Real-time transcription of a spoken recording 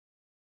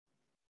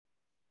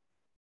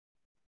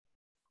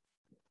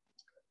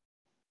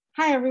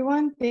Hi,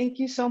 everyone. Thank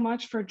you so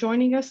much for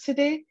joining us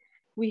today.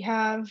 We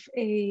have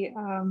a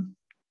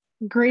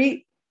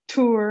great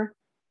tour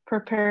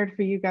prepared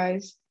for you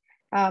guys.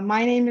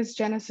 My name is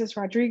Genesis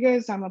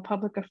Rodriguez. I'm a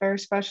public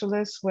affairs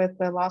specialist with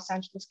the Los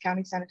Angeles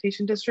County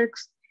Sanitation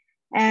Districts.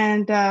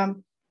 And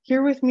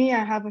here with me,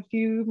 I have a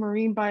few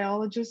marine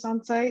biologists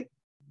on site.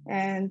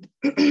 And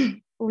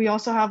we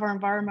also have our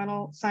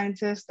environmental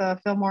scientist,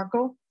 Phil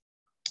Markle,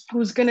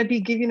 who's going to be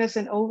giving us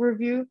an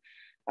overview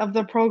of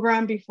the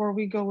program before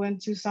we go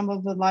into some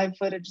of the live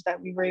footage that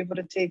we were able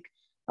to take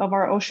of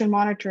our ocean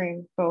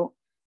monitoring boat.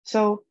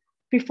 So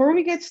before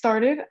we get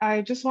started,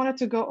 I just wanted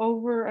to go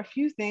over a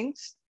few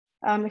things.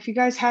 If you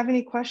guys have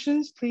any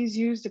questions, please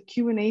use the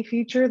Q&A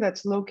feature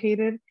that's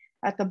located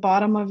at the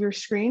bottom of your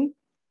screen.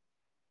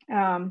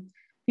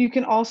 You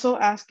can also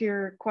ask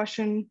your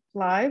question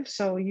live,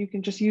 so you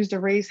can just use the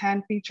raise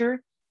hand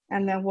feature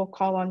and then we'll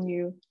call on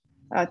you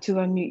to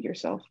unmute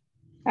yourself.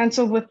 And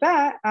so with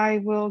that, I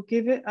will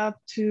give it up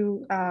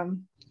to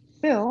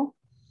Phil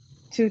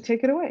to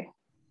take it away.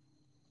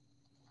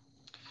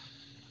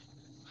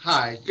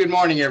 Hi, good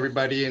morning,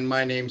 everybody. And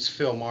my name's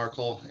Phil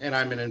Markle, and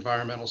I'm an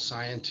environmental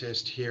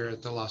scientist here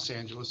at the Los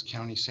Angeles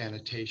County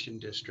Sanitation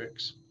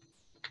Districts.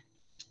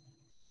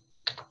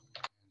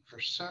 For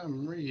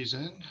some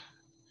reason,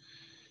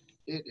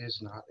 it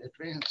is not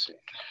advancing.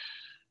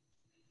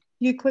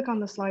 You click on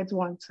the slides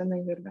once and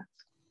then you advance.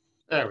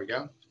 There we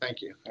go.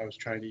 Thank you. I was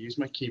trying to use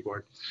my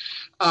keyboard.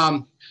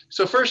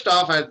 So first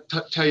off, I'll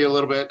tell you a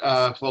little bit,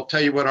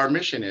 tell you what our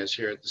mission is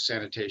here at the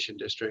Sanitation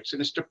Districts,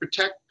 and it's to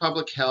protect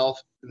public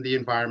health and the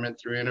environment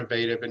through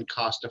innovative and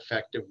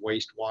cost-effective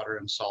wastewater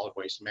and solid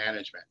waste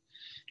management.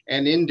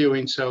 And in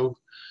doing so,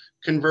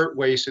 convert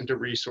waste into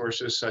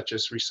resources such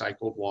as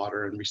recycled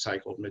water and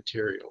recycled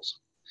materials.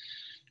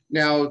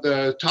 Now,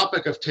 the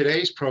topic of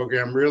today's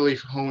program really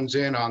hones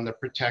in on the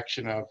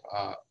protection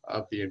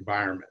of the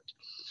environment.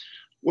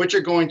 What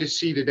you're going to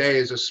see today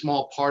is a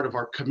small part of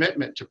our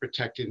commitment to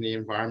protecting the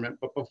environment.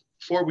 But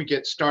before we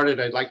get started,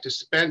 I'd like to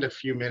spend a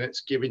few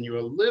minutes giving you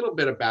a little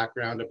bit of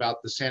background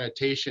about the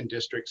Sanitation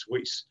District's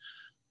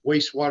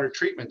wastewater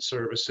treatment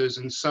services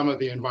and some of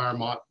the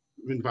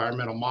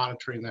environmental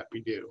monitoring that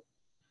we do.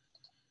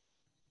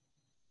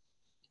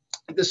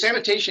 The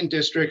Sanitation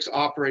Districts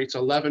operates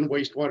 11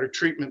 wastewater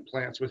treatment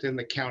plants within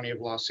the County of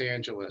Los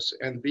Angeles,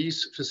 and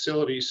these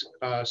facilities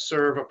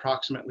serve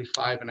approximately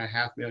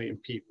 5.5 million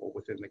people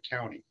within the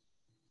county.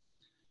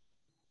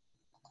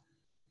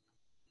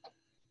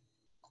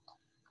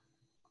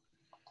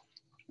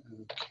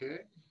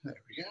 Okay, there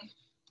we go.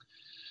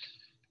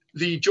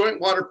 The Joint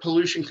Water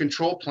Pollution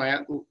Control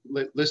Plant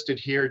listed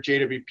here,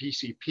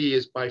 JWPCP,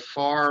 is by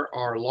far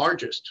our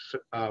largest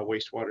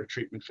wastewater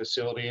treatment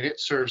facility, and it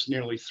serves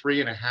nearly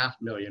 3.5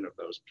 million of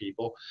those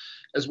people,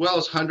 as well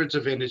as hundreds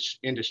of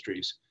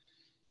industries.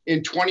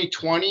 In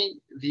 2020,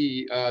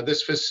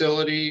 this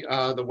facility,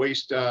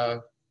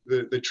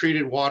 the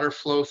treated water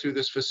flow through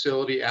this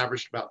facility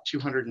averaged about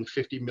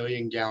 250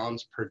 million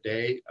gallons per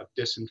day of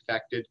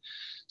disinfected,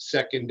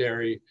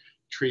 secondary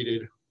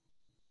treated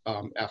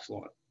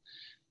effluent.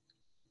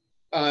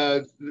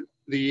 The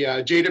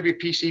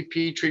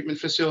JWPCP treatment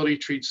facility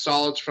treats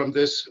solids from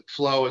this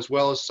flow as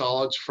well as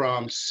solids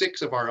from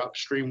 6 of our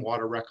upstream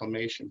water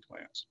reclamation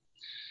plants.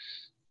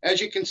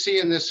 As you can see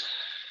in this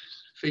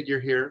figure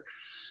here,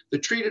 the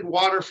treated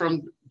water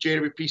from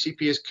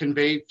JWPCP is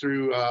conveyed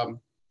through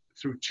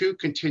 2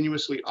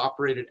 continuously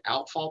operated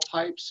outfall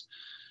pipes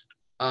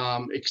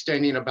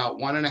extending about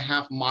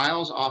 1.5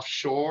 miles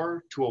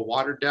offshore to a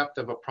water depth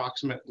of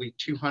approximately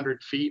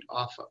 200 feet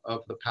off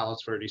of the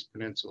Palos Verdes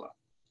Peninsula.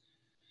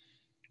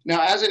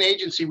 Now, as an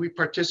agency, we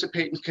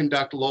participate and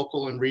conduct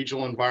local and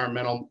regional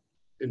environmental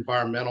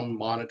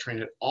monitoring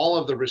at all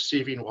of the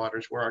receiving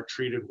waters where our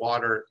treated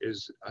water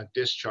is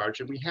discharged,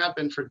 and we have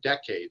been for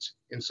decades,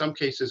 in some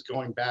cases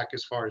going back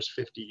as far as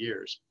 50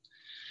 years.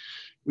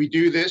 We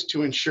do this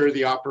to ensure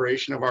the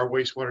operation of our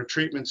wastewater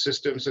treatment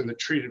systems and the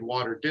treated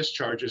water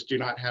discharges do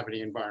not have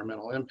any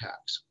environmental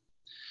impacts.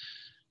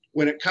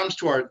 When it comes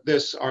to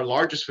our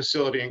largest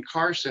facility in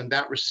Carson,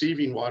 that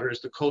receiving water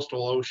is the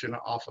coastal ocean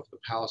off of the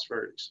Palos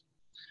Verdes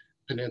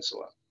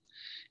Peninsula.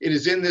 It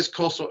is in this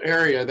coastal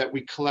area that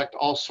we collect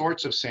all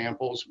sorts of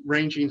samples,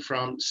 ranging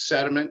from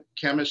sediment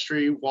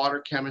chemistry, water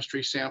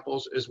chemistry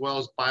samples, as well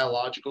as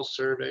biological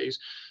surveys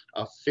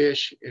of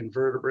fish,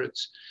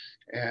 invertebrates,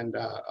 and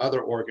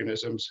other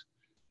organisms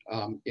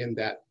in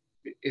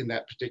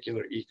that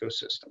particular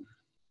ecosystem.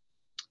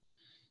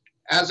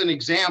 As an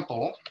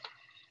example,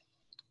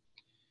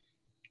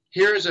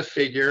 here is a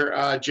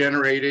figure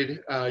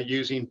generated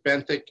using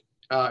benthic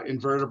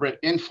invertebrate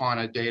and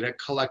fauna data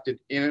collected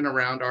in and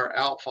around our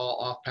outfall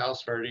off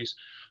Palos Verdes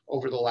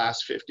over the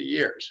last 50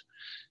 years.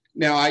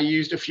 Now, I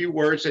used a few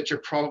words that you're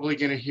probably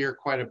going to hear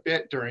quite a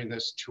bit during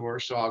this tour,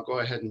 so I'll go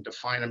ahead and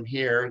define them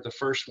here. The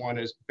first one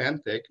is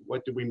benthic.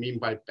 What do we mean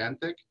by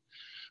benthic?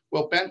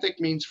 Well, benthic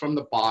means from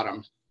the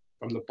bottom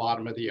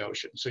of the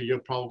ocean. So you'll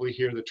probably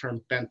hear the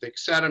term benthic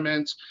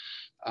sediments.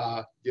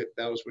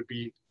 Those would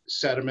be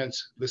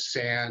sediments, the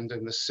sand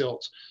and the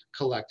silts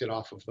collected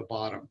off of the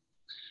bottom.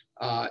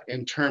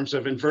 In terms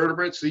of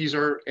invertebrates, these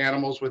are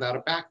animals without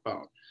a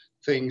backbone.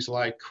 Things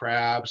like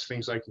crabs,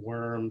 things like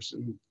worms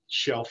and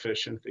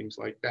shellfish and things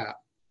like that.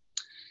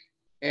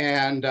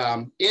 And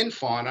in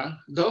fauna,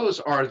 those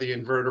are the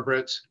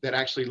invertebrates that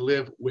actually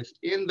live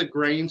within the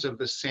grains of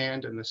the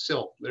sand and the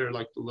silt. They're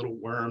like the little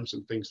worms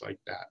and things like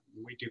that.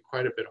 We do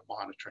quite a bit of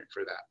monitoring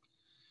for that.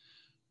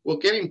 Well,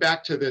 getting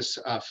back to this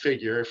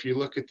figure, if you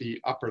look at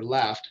the upper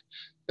left,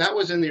 that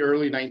was in the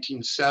early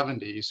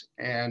 1970s,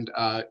 and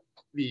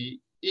the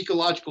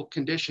ecological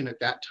condition at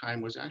that time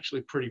was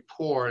actually pretty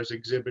poor, as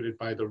exhibited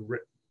by the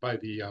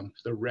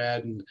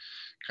red and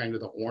kind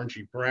of the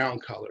orangey brown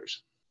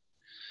colors.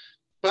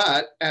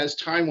 But as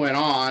time went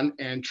on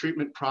and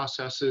treatment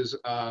processes,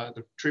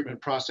 the treatment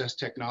process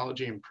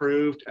technology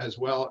improved, as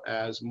well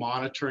as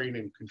monitoring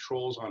and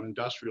controls on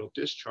industrial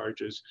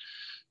discharges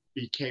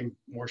became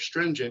more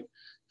stringent,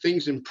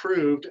 things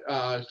improved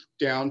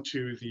down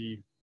to the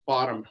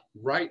bottom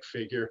right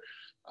figure,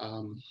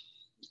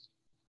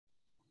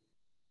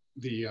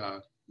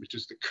 which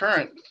is the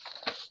current,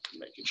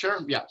 making sure,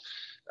 yeah,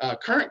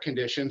 current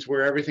conditions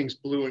where everything's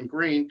blue and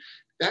green.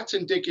 That's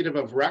indicative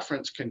of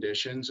reference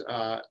conditions,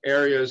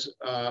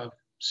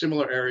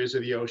 similar areas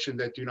of the ocean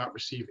that do not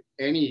receive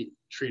any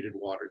treated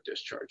water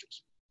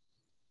discharges.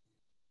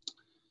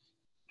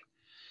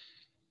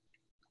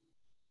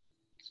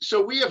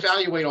 So we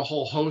evaluate a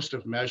whole host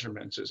of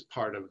measurements as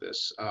part of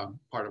this,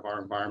 part of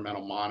our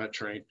environmental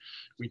monitoring.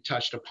 We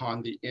touched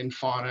upon the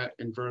in-fauna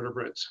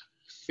invertebrates,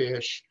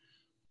 fish,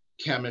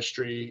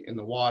 chemistry in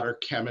the water,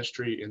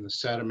 chemistry in the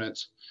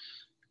sediments.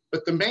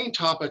 But the main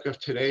topic of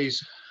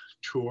today's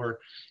tour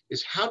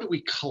is how do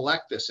we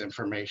collect this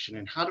information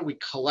and how do we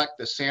collect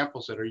the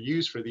samples that are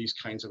used for these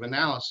kinds of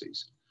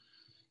analyses?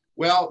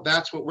 Well,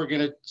 that's what we're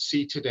going to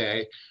see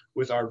today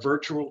with our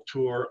virtual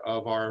tour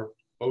of our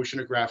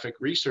oceanographic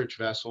research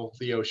vessel,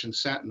 the Ocean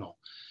Sentinel,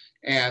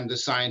 and the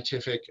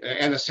scientific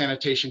and the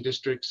sanitation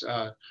district's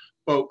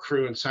boat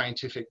crew and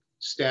scientific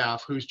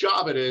staff, whose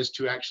job it is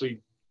to actually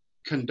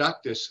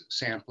conduct this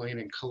sampling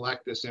and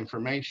collect this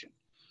information.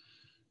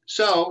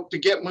 So to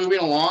get moving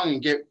along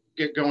and get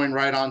going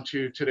right on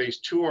to today's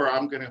tour,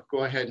 I'm going to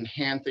go ahead and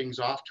hand things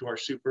off to our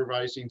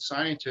supervising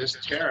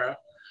scientist, Terra,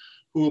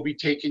 who will be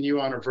taking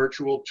you on a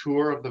virtual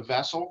tour of the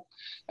vessel,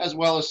 as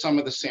well as some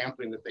of the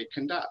sampling that they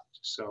conduct.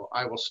 So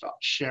I will stop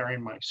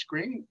sharing my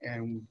screen,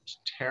 and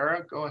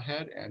Terra, go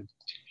ahead and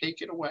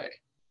take it away.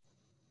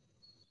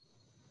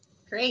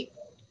 Great.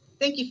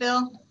 Thank you,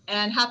 Phil.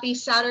 And happy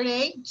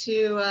Saturday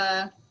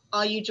to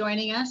all you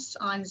joining us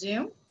on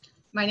Zoom.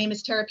 My name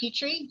is Terra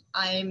Petry.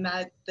 I'm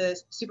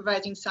the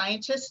supervising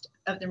scientist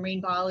of the Marine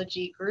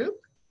Biology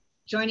Group.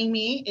 Joining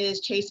me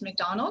is Chase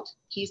McDonald.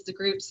 He's the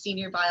group's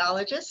senior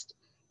biologist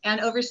and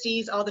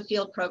oversees all the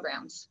field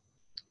programs.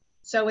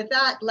 So with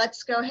that,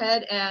 let's go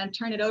ahead and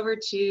turn it over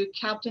to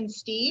Captain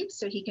Steve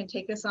so he can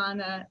take us on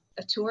a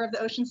tour of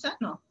the Ocean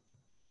Sentinel.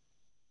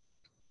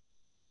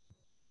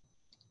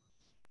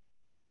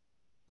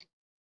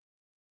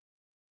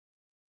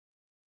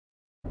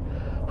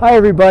 Hi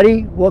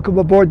everybody, welcome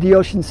aboard the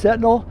Ocean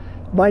Sentinel.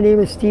 My name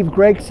is Steve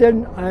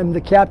Gregson. I'm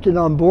the captain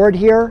on board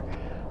here.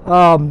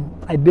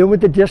 I've been with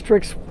the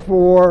districts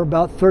for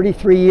about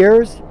 33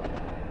 years.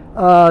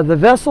 The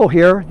vessel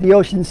here, the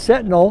Ocean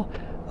Sentinel,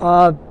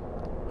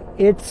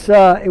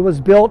 it was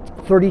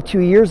built 32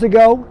 years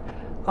ago.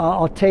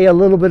 I'll tell you a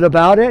little bit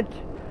about it.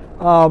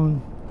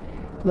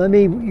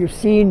 You're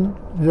seeing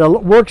the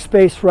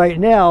workspace right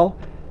now,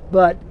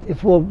 but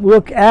if we'll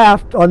look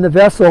aft on the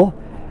vessel,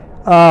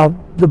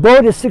 the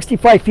boat is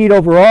 65 feet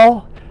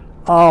overall.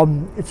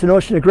 It's an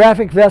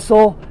oceanographic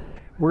vessel.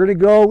 We're going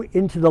to go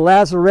into the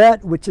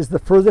lazarette, which is the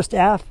furthest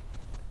aft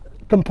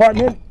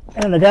compartment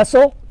in the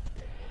vessel.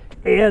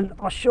 And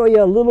I'll show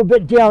you a little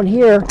bit down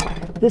here.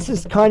 This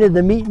is kind of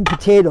the meat and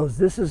potatoes.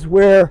 This is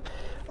where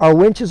our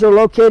winches are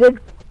located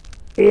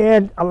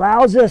and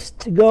allows us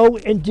to go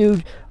and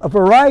do a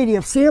variety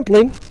of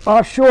sampling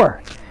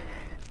offshore.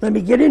 Let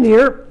me get in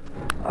here.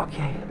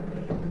 Okay.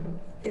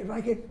 If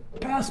I could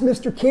pass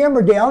Mr.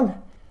 Camera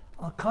down,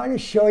 I'll kind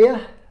of show you.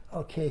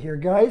 Okay, here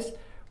guys.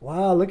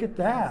 Wow, look at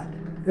that.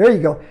 There you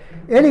go.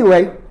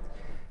 Anyway,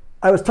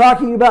 I was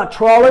talking about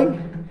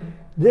trawling.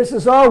 This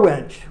is our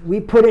winch. We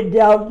put it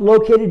down,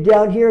 located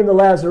down here in the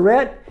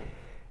lazarette.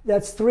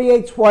 That's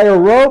 3/8 wire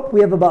rope.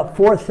 We have about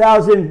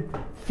 4,000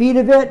 feet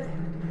of it.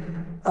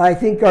 I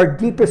think our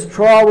deepest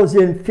trawl was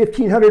in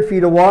 1,500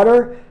 feet of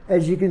water.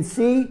 As you can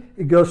see,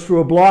 it goes through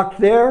a block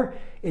there.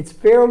 It's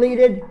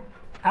fair-leaded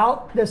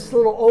out this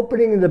little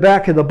opening in the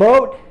back of the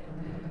boat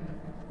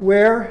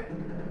where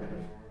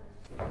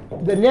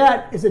the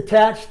net is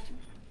attached.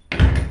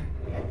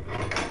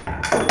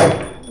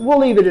 We'll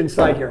leave it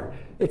inside here.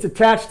 It's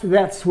attached to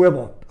that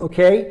swivel,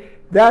 okay?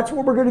 That's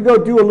what we're going to go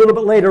do a little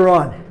bit later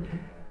on.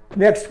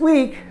 Next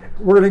week,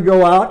 we're going to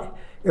go out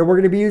and we're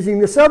going to be using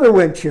this other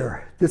winch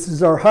here. This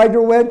is our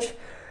hydro winch.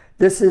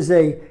 This is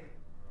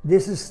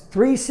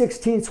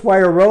 3/16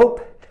 wire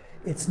rope.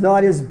 It's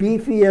not as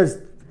beefy as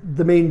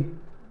the main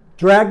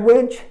drag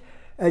winch.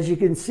 As you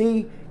can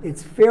see,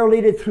 it's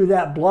fair-leaded through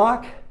that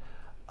block,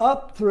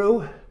 up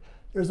through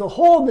There's a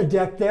hole in the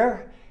deck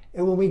there,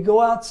 and when we go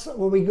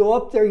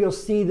up there, you'll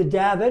see the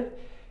davit.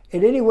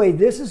 And anyway,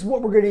 this is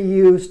what we're going to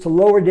use to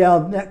lower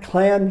down that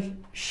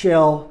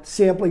clamshell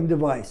sampling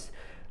device.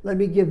 Let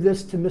me give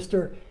this to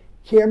Mr.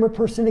 Camera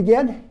Person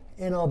again,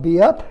 and I'll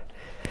be up.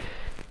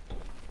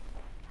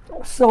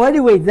 So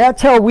anyway,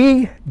 that's how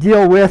we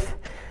deal with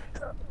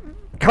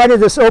kind of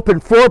this open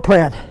floor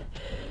plan.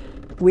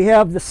 We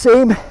have the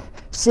same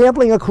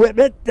sampling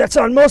equipment that's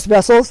on most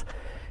vessels,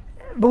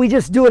 but we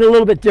just do it a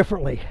little bit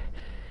differently.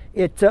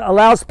 It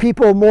allows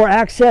people more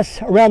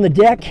access around the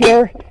deck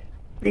here.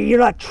 You're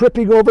not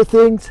tripping over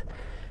things.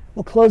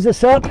 We'll close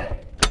this up.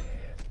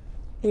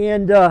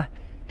 And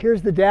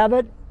here's the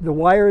davit. The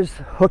wires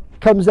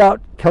comes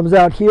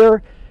out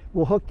here.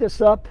 We'll hook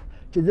this up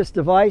to this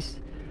device.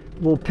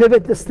 We'll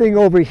pivot this thing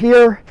over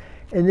here,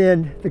 and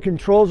then the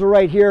controls are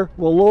right here.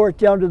 We'll lower it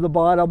down to the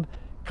bottom,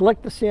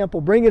 collect the sample,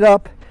 bring it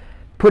up,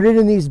 put it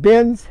in these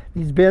bins.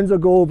 These bins will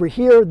go over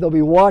here. They'll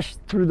be washed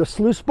through the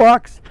sluice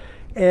box,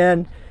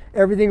 and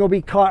everything will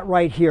be caught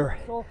right here.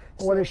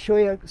 I want to show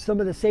you some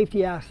of the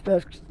safety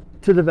aspects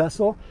to the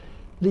vessel.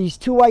 These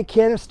 2 white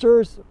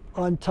canisters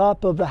on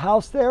top of the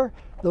house there,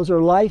 those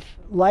are life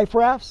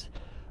rafts.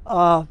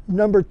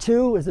 Number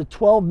 2 is a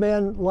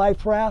 12-man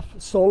life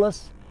raft,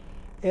 Solus,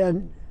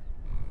 and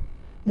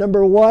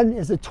number 1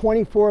 is a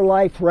 24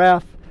 life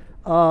raft,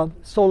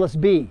 Solus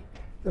B.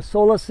 The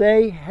Solus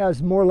A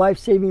has more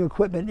life-saving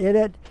equipment in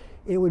it.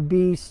 It would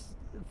be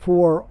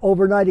for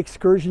overnight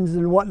excursions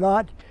and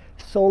whatnot.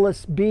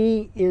 Solus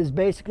B is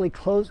basically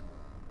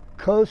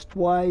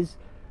coast-wise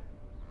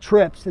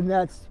trips, and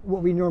that's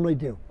what we normally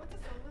do.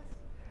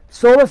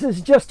 Solus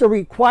is just a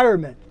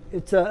requirement.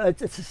 It's a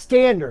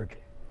standard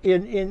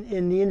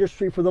in the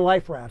industry for the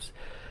life rafts.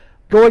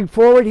 Going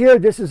forward here,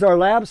 this is our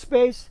lab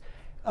space.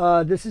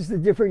 This is the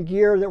different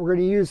gear that we're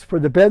going to use for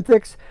the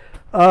benthics.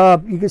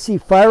 You can see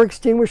fire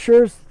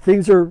extinguishers.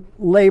 Things are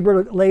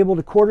labeled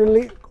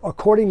accordingly.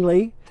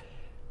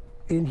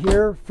 In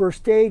here,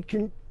 first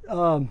aid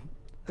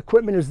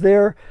equipment is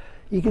there.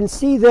 You can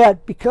see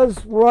that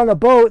because we're on a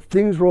boat,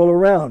 things roll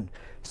around.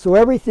 So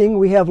everything,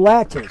 we have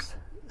latches,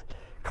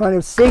 kind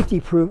of safety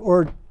proof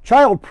or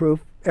child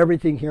proof,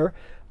 everything here,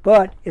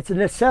 but it's a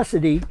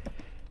necessity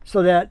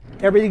so that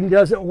everything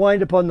doesn't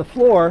wind up on the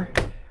floor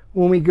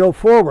when we go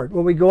forward,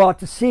 when we go out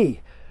to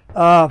sea.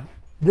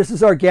 This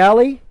is our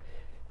galley.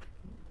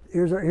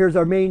 Here's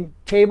our main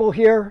table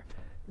here.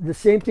 The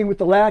same thing with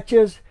the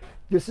latches.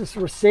 This is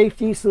for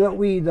safety so that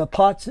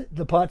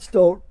the pots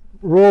don't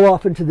roll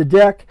off into the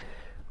deck.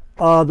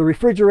 The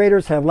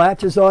refrigerators have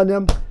latches on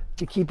them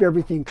to keep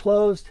everything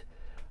closed.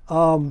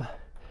 Tell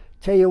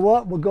you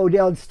what, we'll go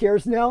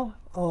downstairs now.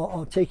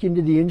 I'll take you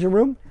into the engine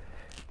room.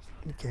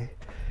 Okay.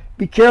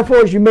 Be careful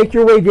as you make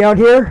your way down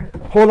here.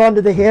 Hold on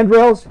to the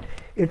handrails.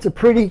 It's a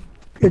pretty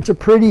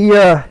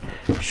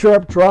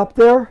sharp drop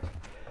there.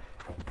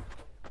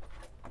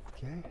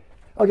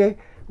 Okay,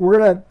 we're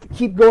gonna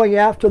keep going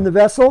aft on the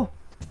vessel.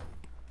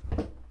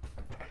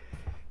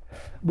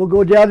 We'll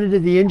go down into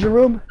the engine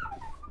room.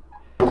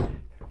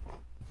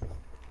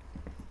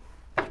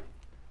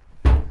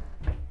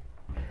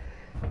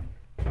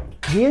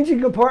 The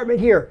engine compartment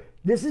here.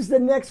 This is the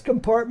next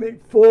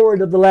compartment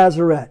forward of the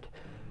lazarette.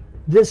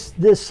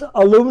 This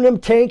aluminum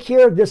tank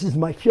here, this is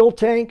my fuel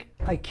tank.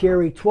 I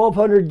carry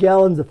 1,200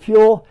 gallons of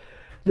fuel.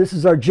 This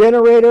is our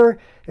generator.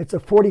 It's a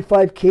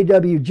 45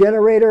 kW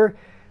generator.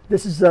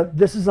 This is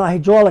a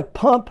hydraulic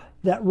pump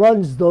that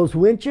runs those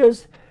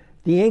winches.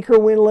 The anchor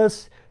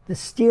windlass, the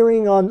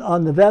steering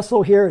on the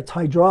vessel here, it's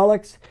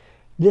hydraulics.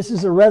 This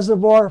is a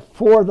reservoir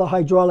for the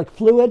hydraulic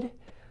fluid.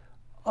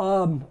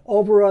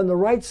 Over on the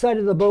right side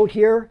of the boat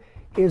here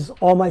is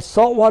all my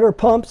saltwater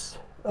pumps,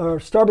 or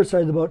starboard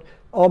side of the boat,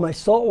 all my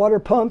saltwater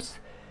pumps.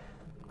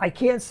 I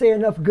can't say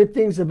enough good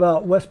things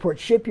about Westport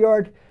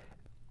Shipyard.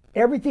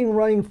 Everything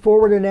running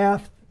forward and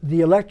aft,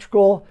 the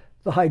electrical,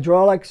 the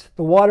hydraulics,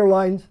 the water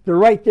lines, they're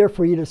right there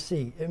for you to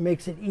see. It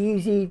makes it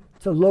easy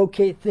to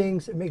locate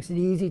things. It makes it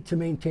easy to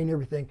maintain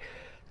everything.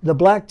 The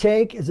black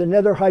tank is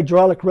another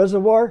hydraulic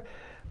reservoir.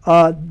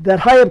 That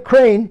high-up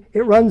crane,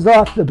 it runs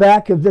off the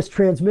back of this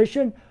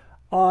transmission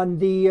on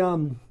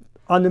the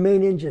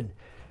main engine.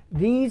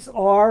 These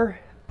are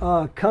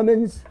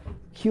Cummins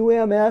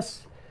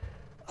QMS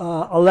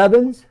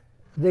 11s.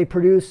 They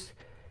produce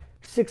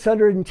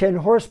 610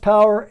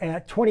 horsepower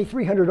at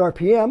 2,300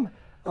 RPM.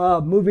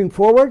 Moving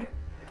forward,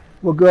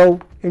 we'll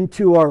go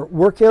into our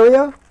work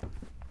area.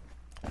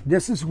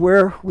 This is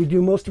where we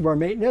do most of our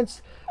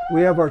maintenance.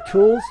 We have our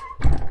tools.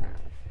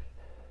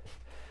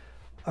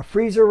 A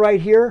freezer right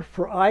here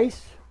for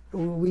ice.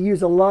 We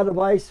use a lot of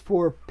ice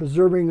for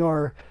preserving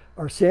our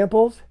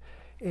samples.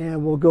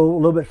 And we'll go a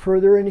little bit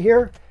further in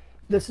here.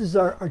 This is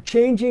our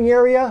changing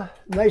area.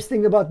 Nice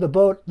thing about the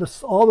boat,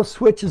 all the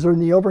switches are in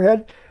the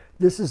overhead.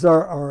 This is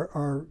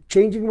our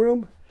changing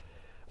room.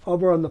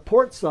 Over on the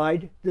port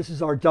side, this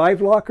is our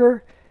dive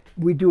locker.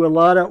 We do a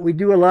lot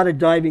of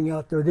diving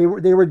out there.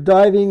 They were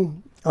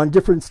diving on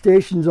different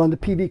stations on the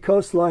PV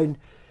coastline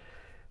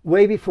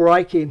way before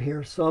I came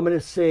here. So I'm going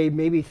to say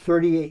maybe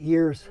 38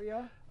 years.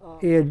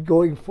 And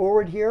going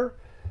forward here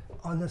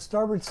on the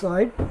starboard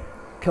side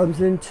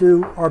comes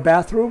into our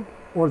bathroom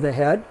or the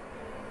head.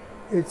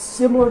 It's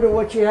similar to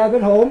what you have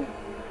at home.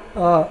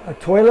 A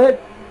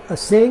toilet, a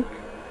sink,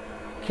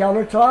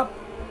 countertop.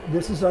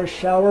 This is our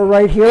shower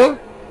right here.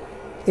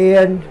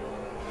 And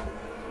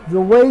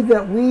the way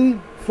that we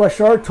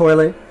flush our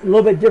toilet, a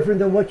little bit different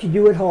than what you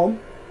do at home.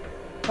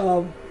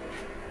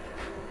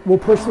 We'll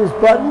push this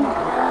button,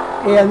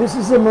 and this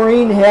is a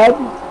marine head.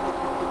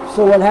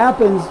 So what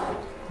happens,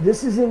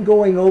 this isn't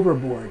going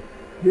overboard.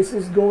 This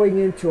is going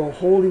into a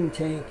holding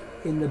tank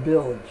in the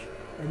bilge.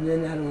 And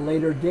then at a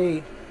later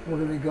date, we're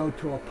going to go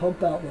to a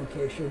pump out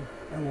location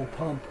and we'll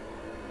pump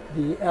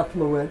the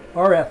effluent,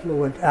 our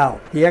effluent out,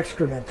 the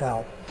excrement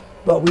out.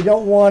 But we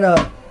don't want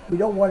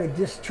to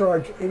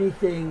discharge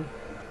anything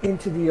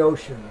into the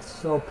oceans.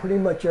 So pretty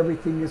much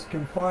everything is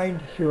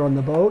confined here on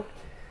the boat.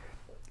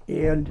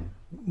 And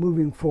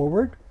moving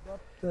forward,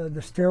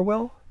 the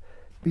stairwell,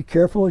 be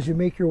careful as you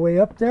make your way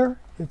up there.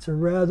 It's a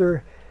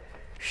rather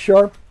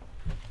sharp,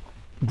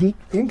 deep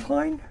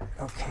incline.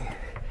 Okay.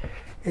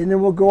 And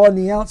then we'll go on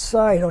the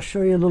outside. I'll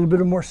show you a little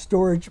bit of more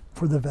storage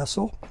for the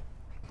vessel.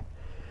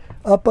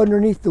 Up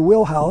underneath the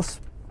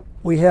wheelhouse,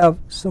 we have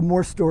some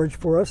more storage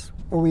for us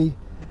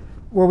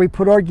where we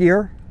put our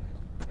gear.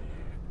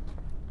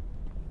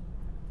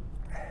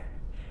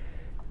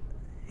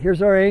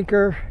 Here's our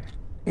anchor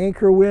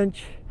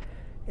winch.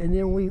 And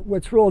then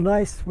what's real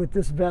nice with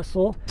this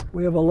vessel,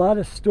 we have a lot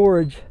of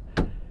storage.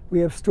 We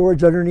have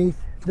storage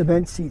underneath the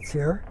bench seats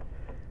here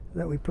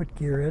that we put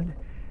gear in.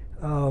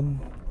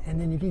 And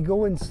then if you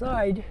go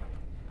inside,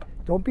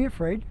 don't be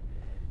afraid.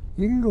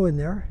 You can go in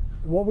there.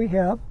 What we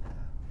have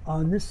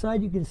on this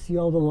side, you can see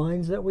all the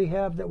lines that we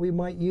have that we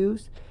might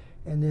use.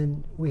 And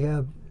then we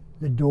have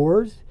the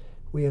doors.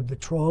 We have the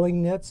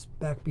trawling nets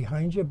back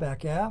behind you,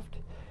 back aft.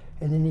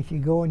 And then if you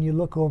go and you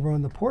look over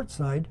on the port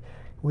side,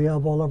 we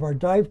have all of our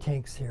dive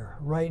tanks here.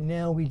 Right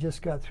now, we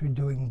just got through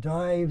doing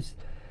dives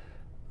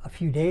a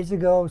few days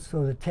ago,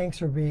 so the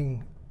tanks are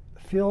being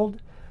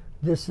filled.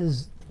 This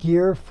is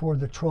gear for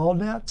the trawl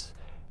nets.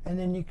 And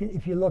then you can,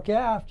 if you look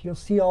aft, you'll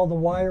see all the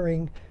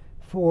wiring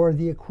for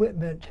the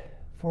equipment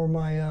for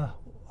my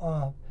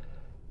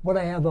what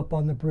I have up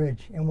on the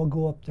bridge, and we'll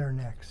go up there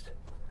next.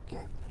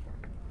 Okay.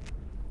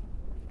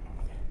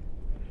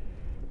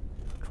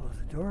 Close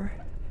the door.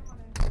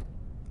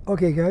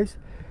 Okay, guys.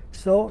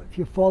 So if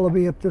you follow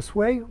me up this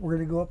way, we're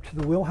going to go up to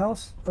the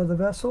wheelhouse of the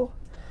vessel.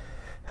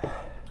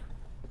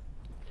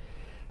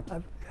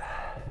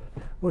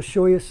 We'll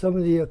show you some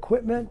of the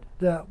equipment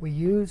that we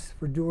use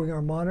for doing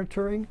our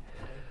monitoring.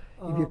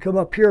 If you come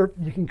up here,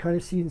 you can kind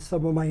of see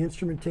some of my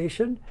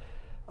instrumentation.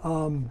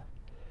 I've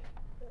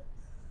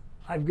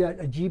got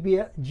a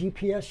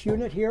GPS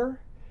unit here,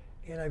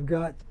 and I've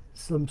got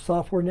some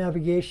software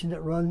navigation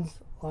that runs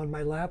on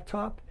my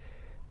laptop.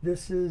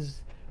 This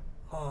is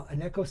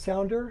an echo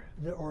sounder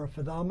or a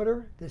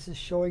fathometer. This is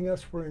showing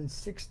us we're in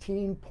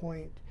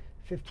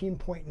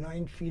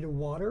 15.9 feet of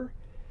water.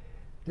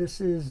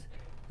 This is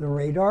the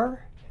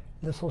radar.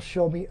 This will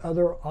show me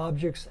other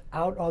objects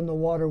out on the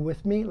water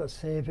with me. Let's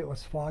say if it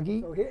was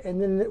foggy. Okay. And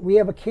then we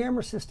have a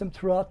camera system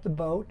throughout the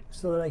boat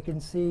so that I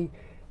can see.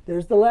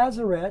 There's the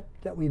lazarette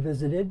that we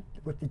visited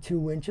with the 2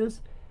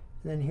 winches.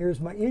 And then here's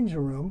my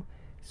engine room.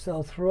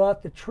 So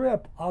throughout the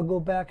trip, I'll go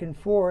back and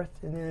forth,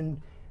 and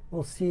then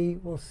we'll see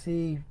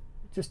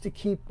just to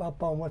keep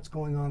up on what's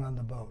going on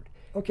the boat.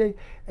 Okay,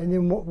 and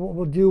then what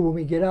we'll do when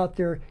we get out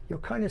there, you'll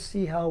kind of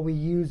see how we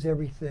use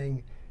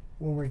everything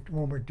when we're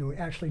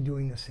actually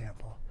doing the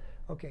sample.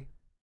 Okay.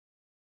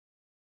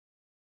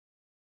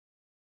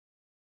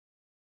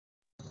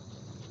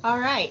 All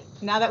right,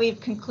 now that we've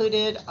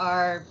concluded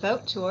our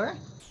boat tour,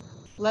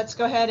 let's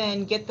go ahead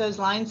and get those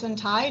lines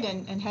untied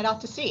and head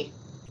out to sea.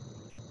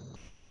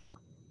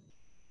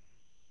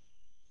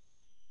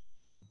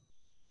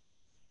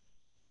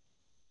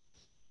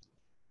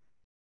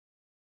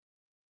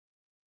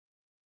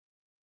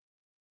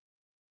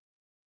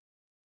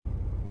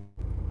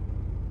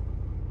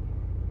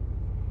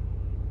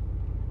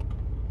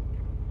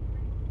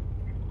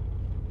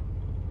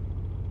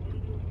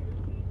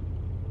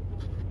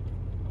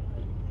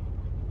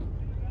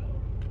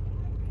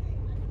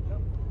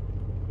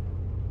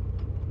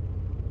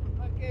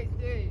 Okay,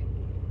 Steve,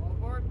 all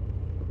aboard.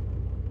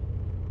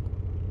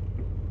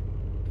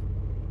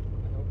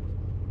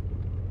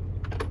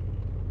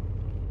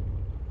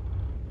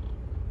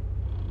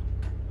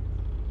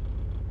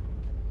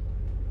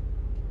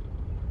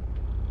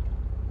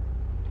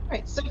 All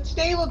right, so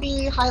today we'll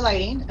be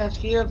highlighting a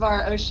few of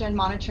our ocean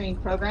monitoring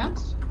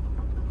programs.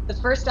 The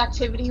first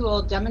activity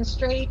we'll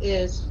demonstrate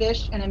is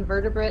fish and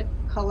invertebrate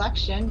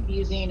collection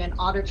using an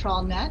otter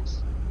trawl net,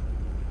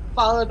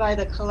 followed by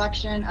the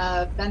collection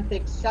of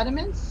benthic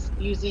sediments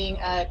using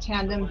a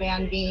tandem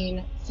Van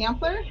Veen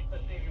sampler,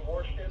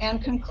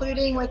 and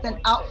concluding with an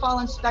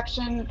outfall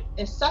inspection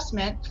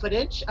assessment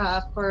footage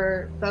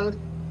for both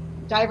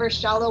diver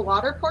shallow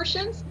water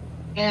portions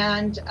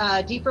and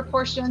deeper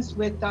portions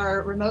with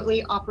our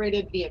remotely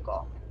operated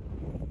vehicle.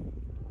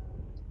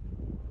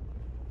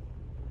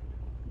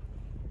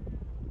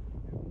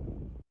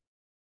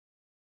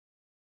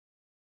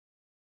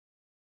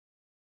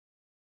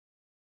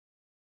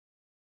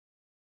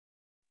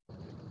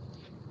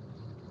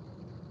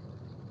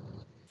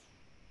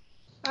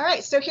 All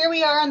right, so here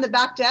we are on the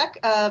back deck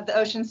of the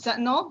Ocean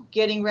Sentinel,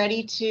 getting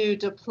ready to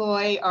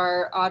deploy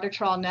our otter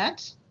trawl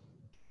net.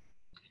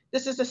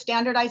 This is a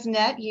standardized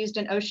net used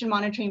in ocean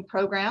monitoring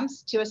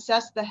programs to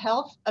assess the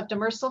health of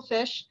demersal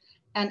fish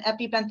and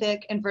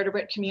epibenthic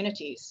invertebrate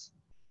communities.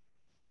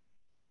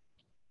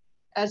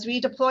 As we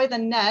deploy the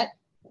net,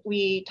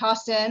 we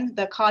toss in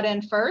the caught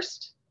in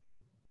first.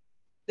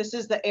 This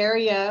is the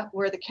area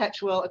where the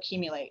catch will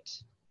accumulate.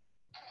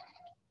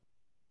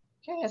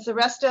 Okay, as the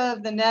rest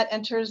of the net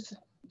enters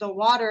the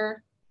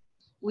water,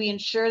 we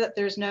ensure that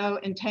there's no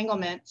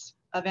entanglement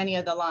of any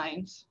of the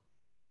lines.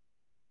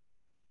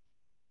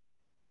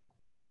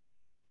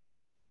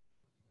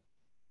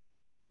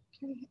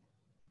 Okay.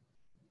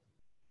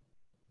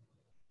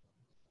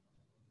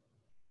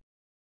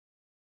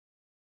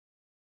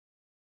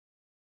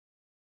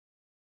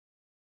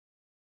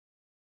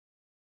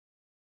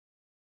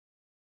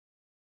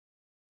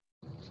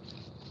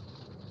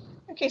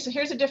 Okay, so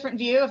here's a different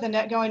view of the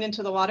net going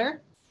into the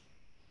water.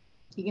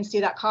 You can see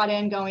that caught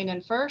in going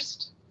in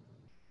first,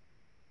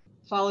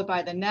 followed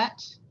by the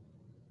net.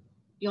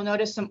 You'll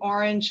notice some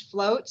orange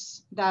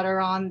floats that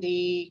are on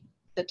the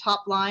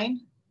top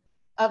line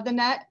of the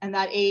net, and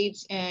that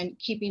aids in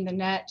keeping the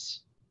net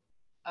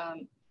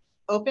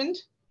opened.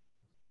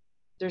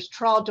 There's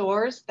trawl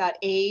doors that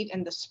aid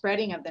in the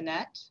spreading of the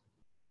net.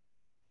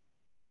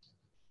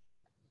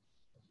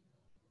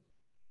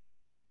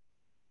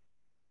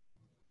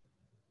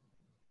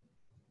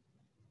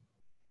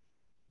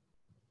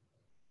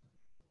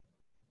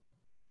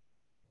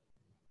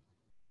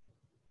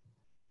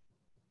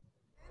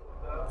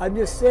 I'm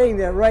just saying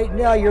that right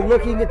now you're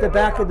looking at the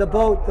back of the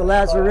boat, the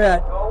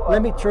lazarette.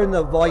 Let me turn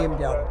the volume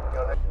down.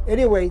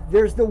 Anyway,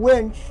 there's the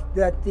winch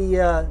that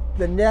the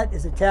net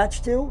is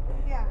attached to,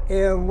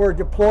 and we're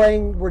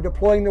deploying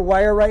the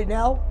wire right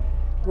now.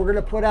 We're going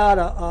to put out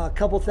a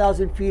couple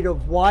thousand feet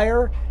of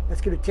wire.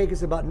 That's going to take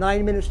us about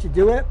 9 minutes to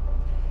do it.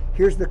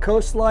 Here's the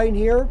coastline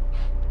here.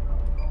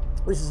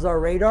 This is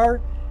our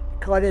radar.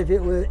 Kind of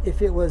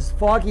if it was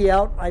foggy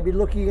out, I'd be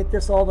looking at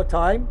this all the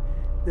time.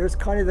 There's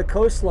kind of the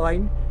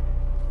coastline,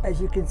 as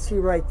you can see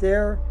right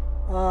there.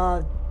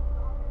 I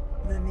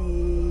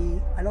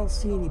don't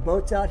see any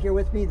boats out here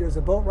with me. There's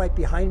a boat right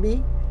behind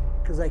me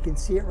because I can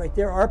see it right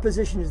there. Our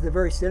position is the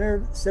very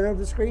center of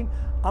the screen.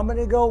 I'm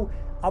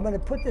gonna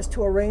put this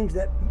to a range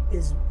that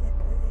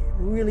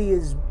really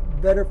is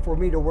better for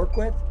me to work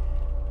with.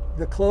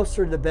 The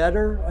closer the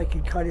better. I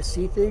can kind of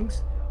see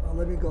things.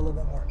 Let me go a little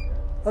bit more.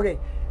 Okay,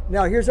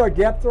 now here's our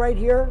depth right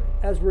here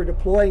as we're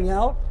deploying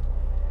out.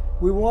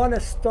 We want to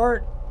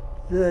start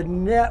the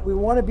net, we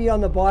want to be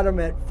on the bottom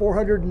at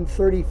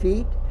 430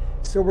 feet.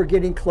 So we're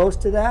getting close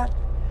to that.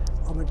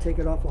 I'm going to take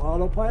it off of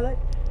autopilot.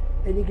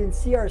 And you can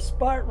see our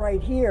spot right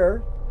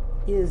here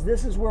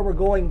this is where we're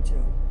going to.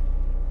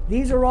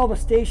 These are all the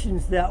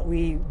stations that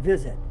we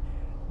visit.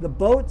 The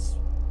boats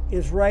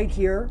is right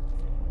here.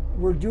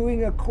 We're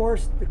doing a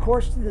course. The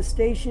course to the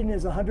station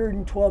is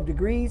 112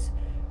 degrees.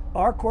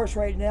 Our course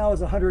right now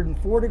is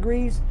 104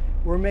 degrees.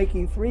 We're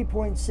making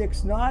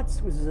 3.6 knots,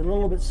 which is a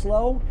little bit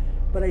slow,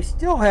 but I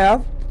still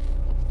have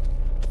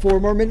 4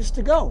 more minutes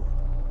to go.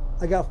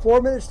 I got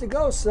 4 minutes to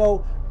go,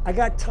 so I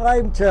got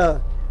time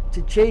to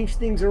change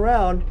things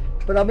around,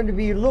 but I'm going to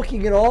be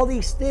looking at all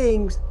these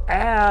things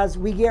as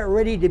we get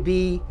ready to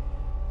be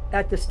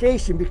at the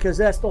station, because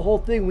that's the whole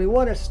thing. We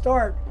want to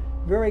start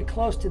very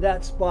close to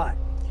that spot.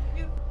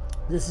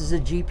 This is a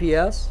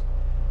GPS.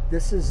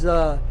 This is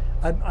what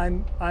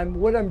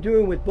I'm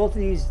doing with both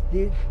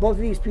of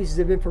these pieces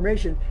of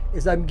information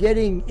is I'm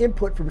getting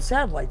input from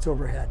satellites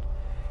overhead,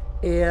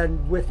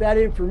 and with that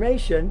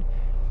information,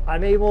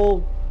 I'm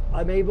able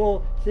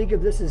think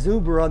of this as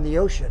Uber on the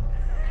ocean.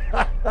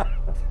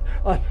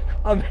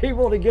 I'm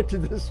able to get to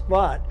this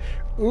spot.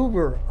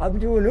 Uber, I'm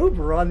doing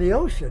Uber on the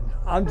ocean.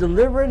 I'm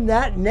delivering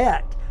that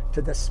net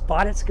to the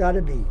spot it's got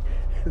to be.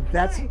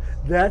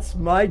 That's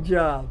my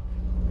job.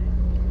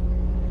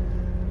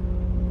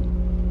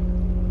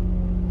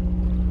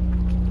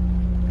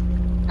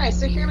 All right,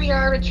 so here we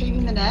are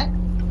retrieving the net.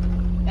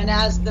 And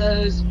as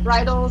those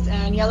bridles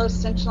and yellow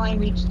cinch line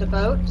reach the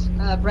boat,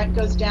 Brent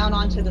goes down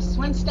onto the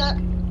swim step,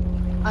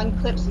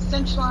 unclips the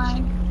cinch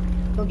line.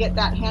 He'll get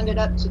that handed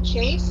up to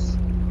Chase.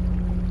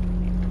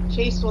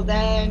 Chase will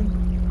then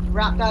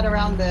wrap that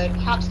around the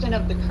capstan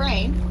of the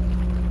crane.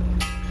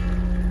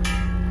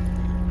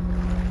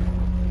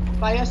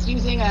 By us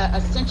using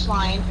a cinch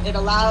line, it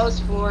allows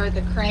for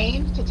the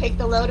crane to take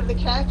the load of the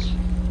catch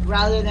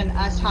rather than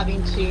us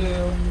having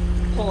to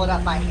pull it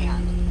up by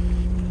hand.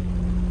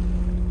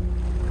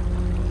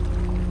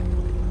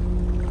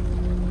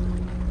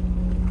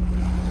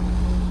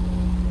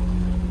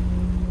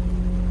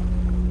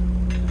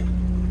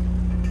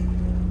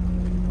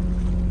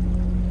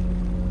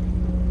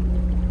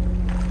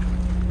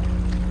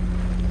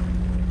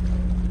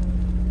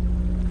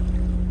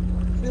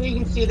 So you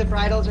can see the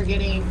bridles are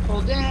getting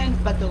pulled in,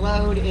 but the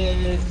load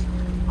is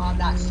on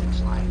that cinch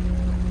line.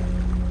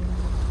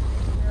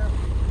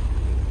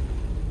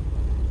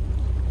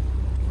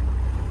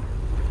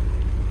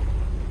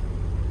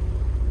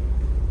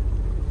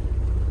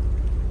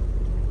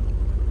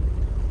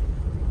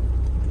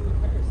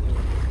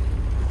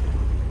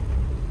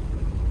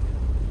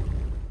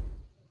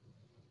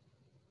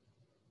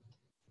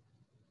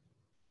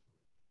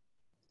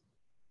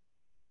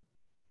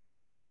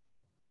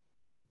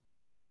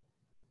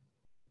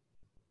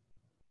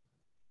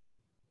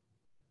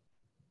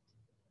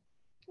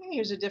 Okay,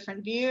 here's a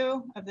different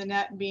view of the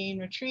net being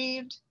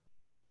retrieved.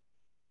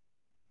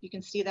 You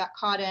can see that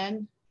caught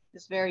end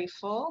is very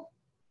full.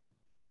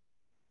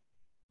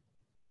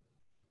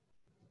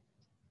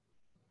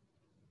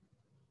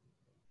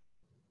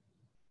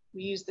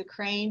 We use the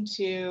crane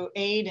to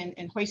aid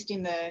in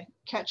hoisting the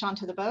catch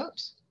onto the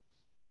boat.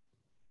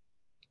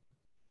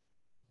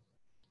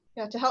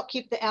 Yeah, to help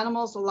keep the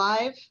animals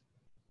alive,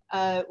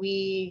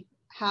 we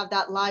have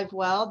that live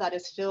well that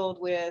is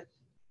filled with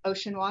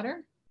ocean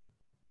water.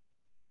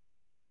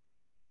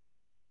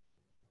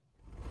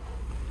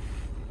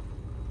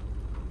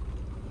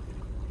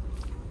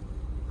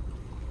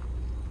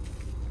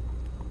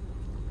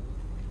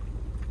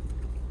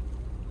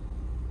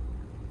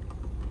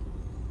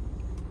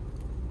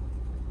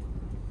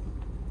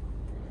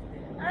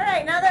 All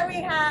right, now that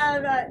we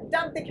have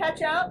dumped the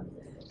catch out,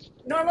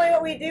 normally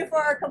what we do for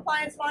our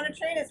compliance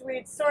monitoring is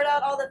we'd sort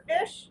out all the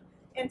fish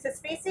into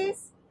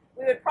species.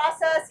 We would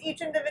process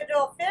each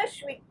individual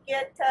fish. We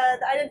get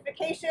the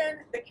identification,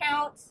 the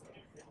count,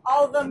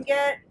 all of them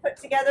get put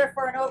together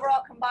for an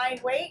overall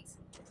combined weight.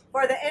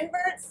 For the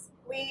inverts,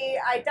 we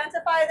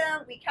identify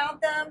them, we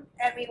count them,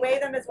 and we weigh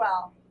them as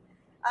well.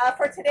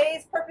 For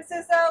today's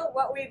purposes though,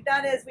 what we've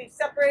done is we've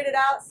separated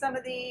out some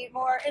of the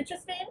more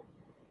interesting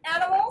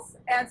animals.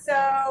 And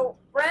so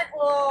Brent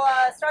will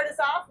start us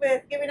off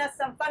with giving us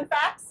some fun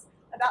facts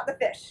about the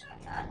fish.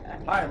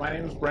 Hi, my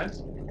name is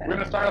Brent. We're going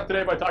to start off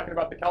today by talking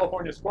about the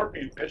California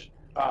scorpion fish.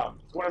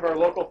 It's one of our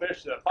local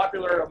fish,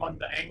 popular among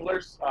the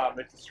anglers.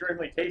 It's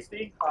extremely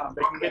tasty.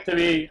 They can get to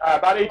be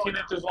about 18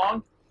 inches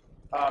long.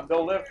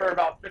 They'll live for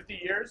about 50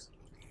 years.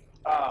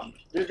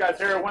 These guys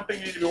here, one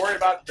thing you need to be worried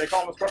about, they call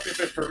them a scorpion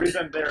fish for a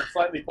reason. They're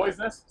slightly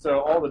poisonous. So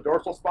all the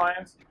dorsal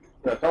spines,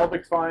 the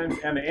pelvic spines,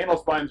 and the anal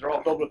spines are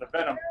all filled with the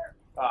venom.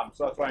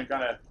 So that's why I'm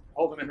kind of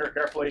holding him here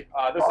carefully.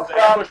 This is an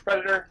ambush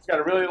predator. It's got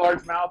a really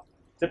large mouth.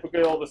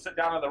 Typically able to sit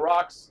down on the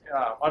rocks,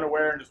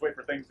 unaware, and just wait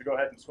for things to go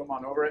ahead and swim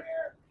on over it.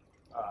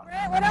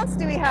 What else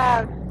do we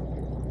have?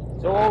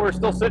 So while we're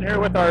still sitting here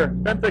with our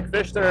benthic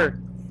fish that are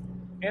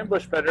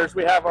ambush predators,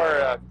 we have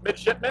our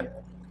midshipman.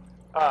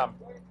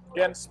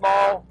 Again,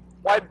 small,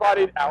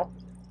 wide-bodied out,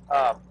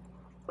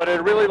 but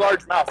a really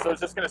large mouth. So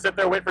it's just going to sit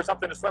there, wait for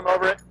something to swim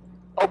over it,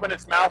 open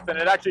its mouth, and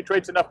it actually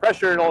creates enough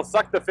pressure, it'll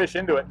suck the fish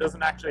into it. It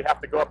doesn't actually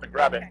have to go up and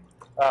grab it.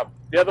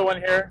 The other one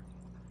here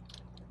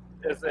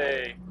is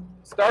a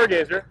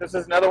stargazer. This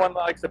is another one that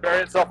likes to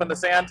bury itself in the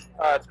sand.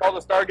 It's called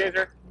a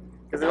stargazer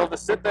because it'll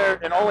just sit there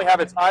and only have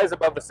its eyes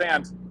above the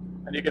sand.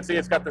 And you can see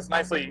it's got this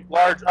nicely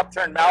large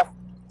upturned mouth.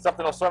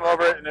 Something will swim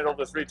over it and it'll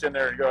just reach in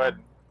there and go ahead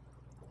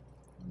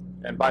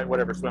and bite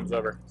whatever swims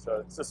over.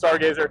 So it's a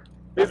stargazer.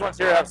 These ones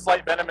here have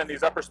slight venom in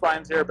these upper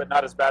spines here, but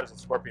not as bad as a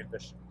scorpion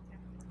fish.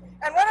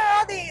 And what are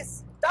all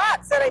these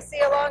dots that I see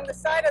along the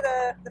side of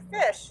the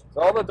fish?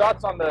 So all the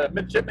dots on the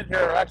midshipman here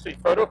are actually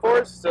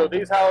photophores. So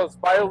these house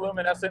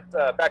bioluminescent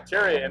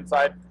bacteria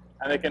inside,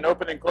 and they can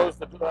open and close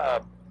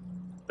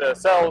the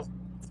cells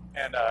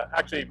and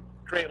actually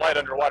create light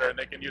underwater, and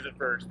they can use it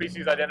for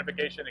species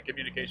identification and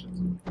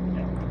communications.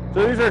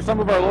 So these are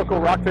some of our local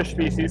rockfish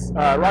species.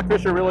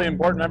 Rockfish are really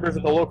important members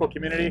of the local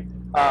community.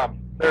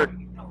 They're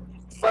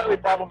slightly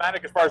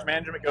problematic as far as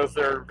management goes.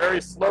 They're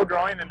very slow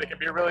growing and they can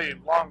be really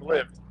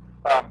long-lived.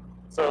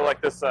 So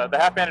like this, the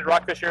half-banded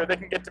rockfish here, they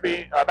can get to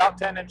be about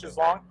 10 inches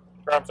long,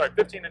 or I'm sorry,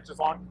 15 inches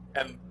long,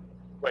 and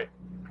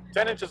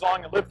 10 inches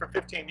long and live for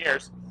 15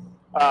 years.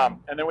 And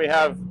then we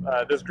have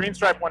this green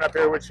stripe one up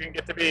here, which can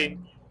get to be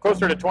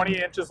closer to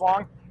 20 inches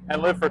long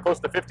and live for close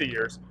to 50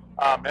 years.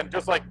 And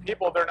just like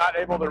people, they're not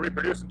able to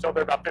reproduce until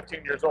they're about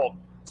 15 years old.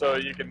 So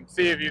you can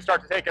see if you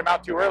start to take them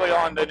out too early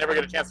on, they never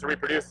get a chance to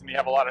reproduce, and you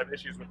have a lot of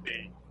issues with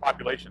the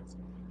populations.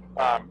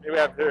 We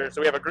have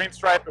a green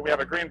stripe, and we have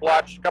a green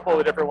blotch, a couple of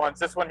the different ones.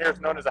 This one here is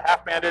known as a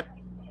half-banded.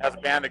 It has a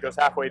band that goes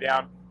halfway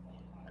down.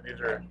 And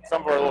these are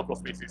some of our local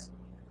species.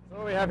 So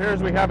what we have here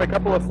is we have a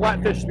couple of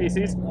flatfish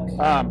species.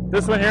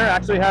 This one here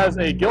actually has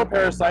a gill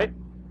parasite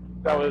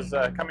that was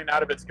coming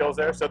out of its gills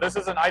there. So this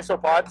is an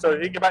isopod. So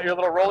you think about your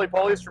little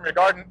roly-polies from your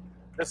garden.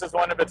 This is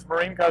one of its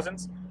marine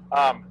cousins.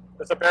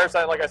 It's a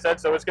parasite, like I said,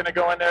 so it's going to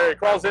go in there. It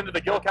crawls into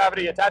the gill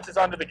cavity, attaches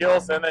onto the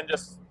gills, and then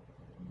just,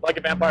 like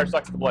a vampire,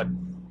 sucks the blood.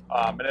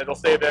 And it'll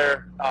stay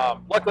there.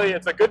 Luckily,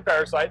 it's a good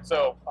parasite,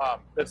 so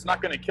it's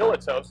not going to kill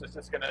its host. It's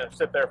just going to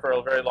sit there for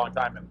a very long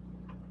time and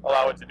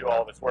allow it to do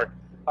all of its work.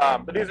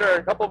 But these are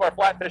a couple of our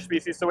flatfish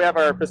species. So we have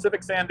our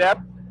Pacific sand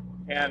dab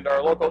and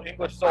our local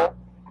English sole.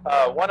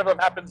 One of them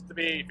happens to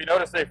be, if you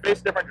notice, they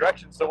face different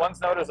directions. So one's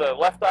known as a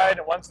left-eyed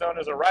and one's known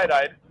as a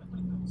right-eyed.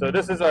 So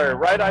this is our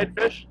right-eyed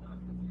fish.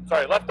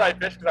 Sorry, left-eyed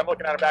fish, because I'm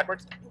looking at it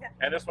backwards.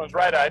 And this one's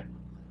right-eyed.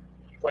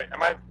 Wait,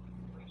 am I?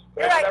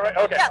 You're right. Right?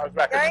 Okay, yeah. I was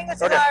backwards. Your English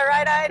is Okay.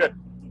 right-eyed. Good,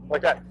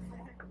 like that.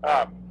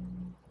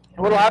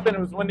 What will happen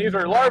is when these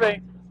are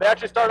larvae, they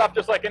actually start off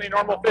just like any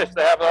normal fish.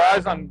 They have their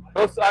eyes on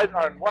both sides,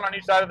 one on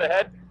each side of the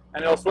head,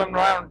 and they'll swim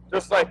around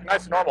just like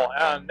nice and normal.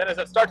 And then as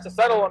it starts to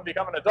settle and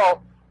become an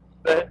adult,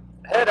 the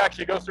head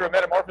actually goes through a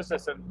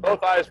metamorphosis, and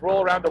both eyes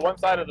roll around to one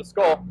side of the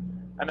skull,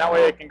 and that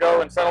way it can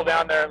go and settle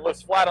down there and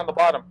lives flat on the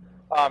bottom.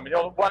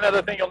 One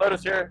other thing you'll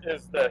notice here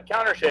is the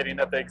counter shading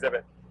that they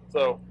exhibit.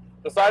 So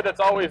the side that's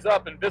always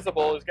up and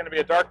visible is going to be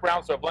a dark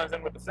brown, so it blends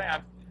in with the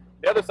sand.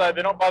 The other side,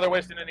 they don't bother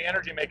wasting any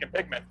energy making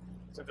pigment,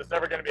 since it's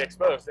never going to be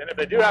exposed. And if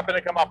they do happen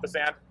to come off the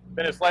sand,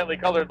 then it's slightly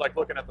colored like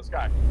looking at the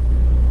sky.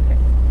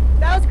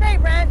 That was great,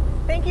 Brent.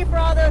 Thank you for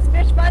all those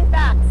fish fun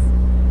facts.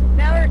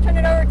 Now we're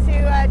turning it over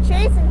to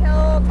Chase, and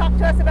he'll talk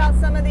to us about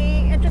some of the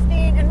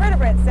interesting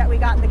invertebrates that we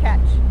got in the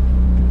catch.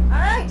 All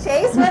right,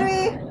 Chase, what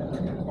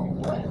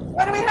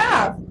do we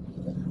have?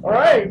 All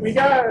right, we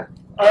got,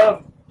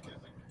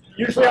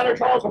 usually on our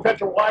trawls, we'll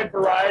catch a wide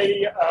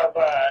variety of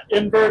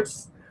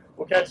inverts.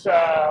 We'll catch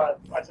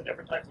lots of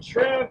different types of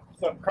shrimp,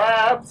 some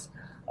crabs.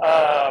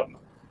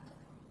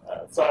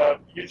 So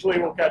usually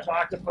we'll catch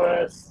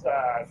octopus,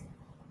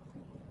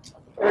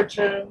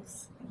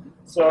 urchins.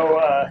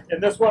 So in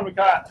this one, we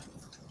got a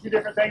few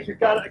different things. We've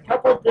got a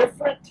couple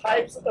different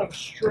types of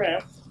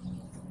shrimp.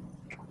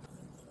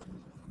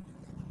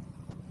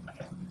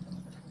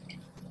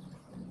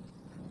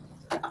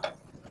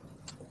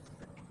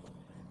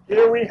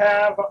 Here we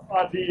have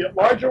the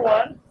larger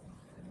one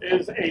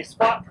is a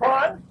spot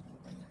prawn,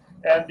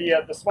 and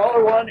the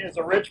smaller one is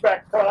a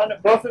ridgeback prawn.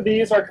 Both of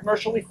these are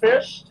commercially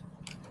fished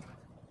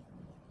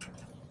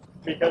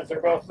because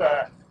they're both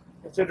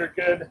considered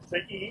good to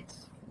eat.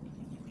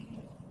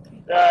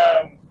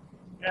 Yeah.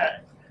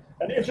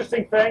 An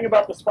interesting thing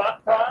about the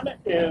spot prawn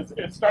is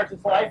it starts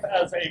its life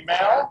as a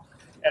male,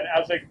 and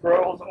as it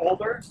grows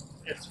older,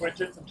 it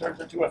switches and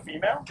turns into a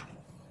female.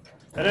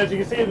 And as you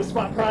can see, the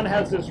spot prawn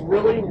has this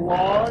really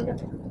long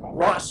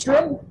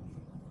rostrum.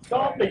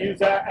 So they use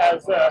that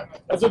as a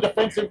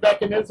defensive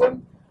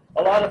mechanism.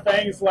 A lot of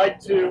things like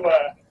to,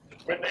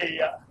 when they,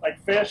 like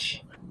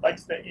fish,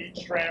 likes to eat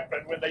shrimp,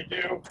 and when they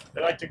do,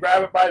 they like to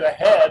grab it by the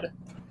head.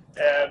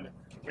 And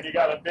when you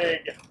got a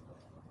big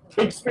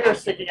spear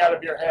sticking out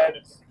of your head,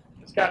 it's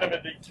kind of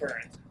a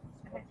deterrent.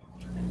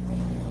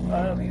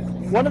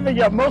 One of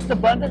the most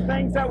abundant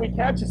things that we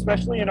catch,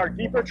 especially in our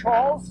deeper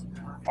trawls,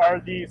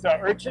 are these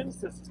urchins.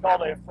 This is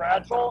called a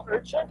fragile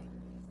urchin.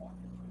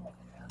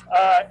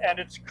 And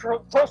it's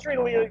closely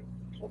related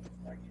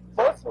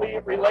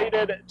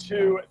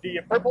to the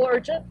purple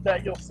urchin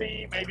that you'll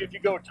see maybe if you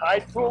go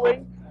tide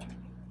pooling.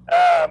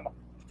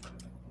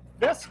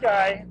 This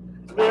guy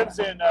lives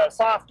in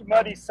soft,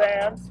 muddy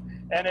sands,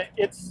 and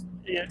it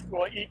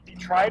will eat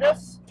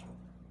detritus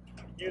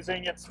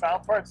using its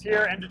mouth parts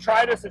here. And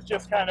detritus is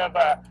just kind of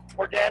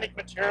organic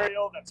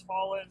material that's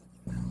fallen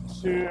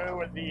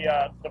to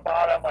the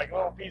bottom, like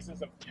little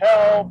pieces of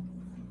kelp,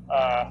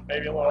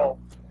 maybe little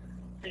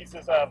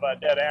pieces of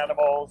dead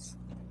animals.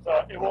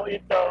 So it will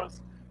eat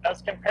those,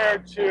 as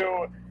compared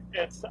to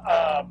its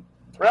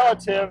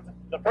relative,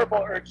 the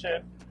purple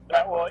urchin,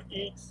 that will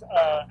eat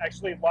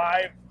actually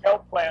live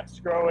kelp plants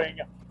growing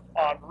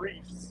on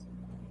reefs.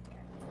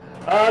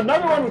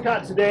 Another one we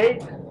caught today,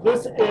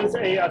 this is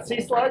a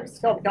sea slug. It's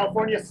called the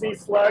California sea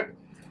slug.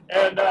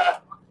 And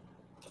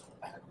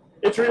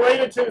it's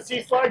related to the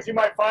sea slugs you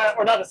might find,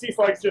 or not the sea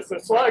slugs, just the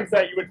slugs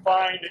that you would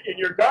find in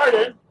your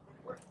garden,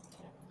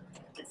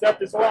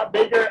 except it's a lot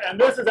bigger. And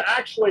this is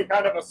actually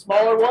kind of a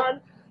smaller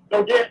one.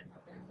 They'll get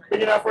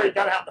big enough where you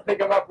kind of have to pick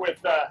them up with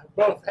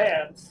both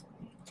hands.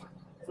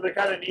 So they're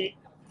kind of neat.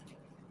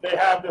 They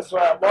have this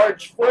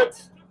large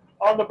foot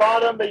on the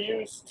bottom they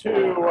use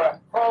to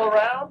crawl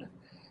around.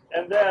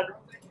 And then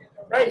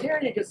right here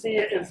you can see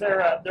is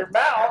their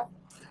mouth.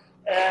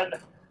 And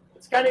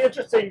it's kind of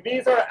interesting.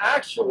 These are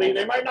actually,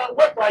 they might not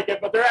look like it,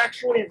 but they're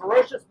actually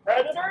voracious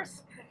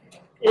predators.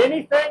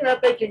 Anything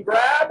that they can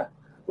grab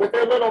with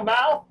their little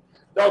mouth,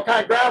 they'll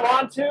kind of grab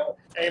onto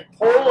and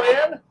pull.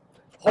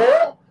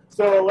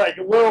 So like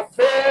little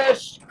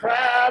fish,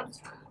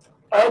 crabs,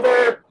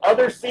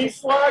 other sea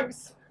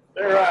slugs,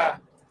 they're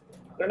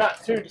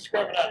not too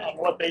discriminate on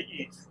what they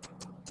eat.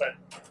 But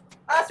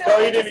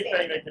they'll eat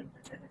anything they can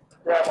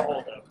grab a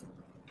hold of.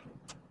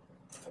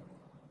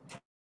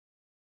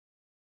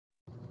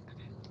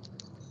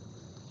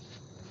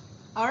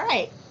 All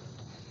right,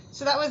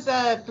 so that was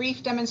a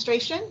brief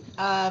demonstration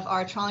of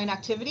our trawling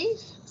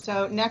activities.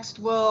 So next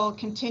we'll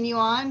continue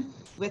on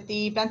with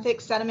the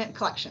benthic sediment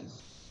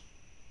collections.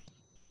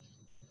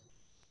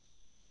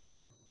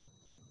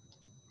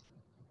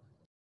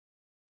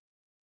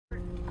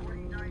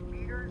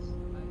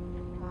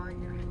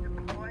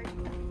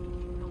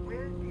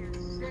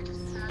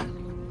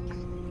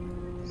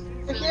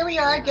 So here we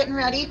are getting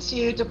ready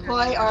to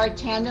deploy our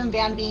tandem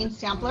Van Veen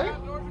sampler.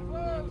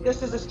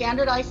 This is a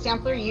standardized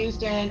sampler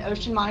used in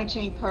ocean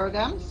monitoring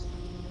programs.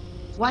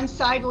 One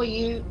side will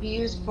be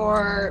used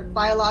for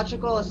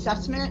biological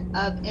assessment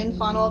of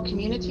in-funnel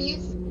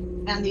communities,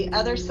 and the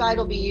other side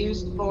will be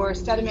used for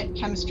sediment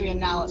chemistry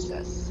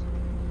analysis.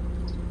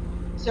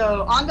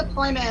 So on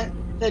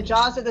deployment, the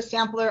jaws of the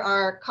sampler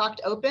are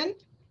cocked open,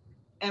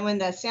 and when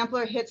the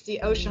sampler hits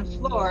the ocean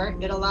floor,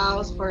 it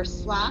allows for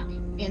slack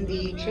in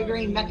the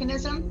triggering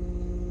mechanism,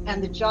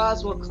 and the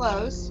jaws will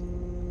close.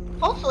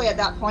 Hopefully at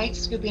that point,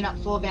 scooping up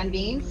full Van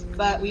Veens,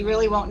 but we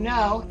really won't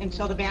know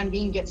until the Van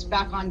Veen gets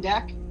back on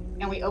deck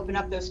and we open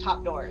up those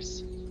top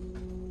doors.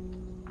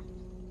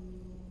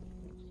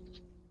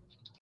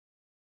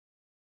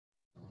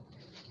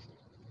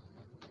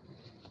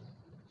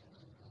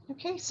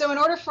 Okay, so in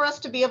order for us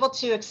to be able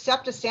to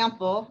accept a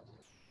sample,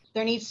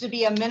 there needs to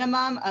be a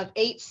minimum of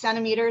 8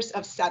 centimeters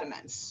of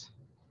sediments.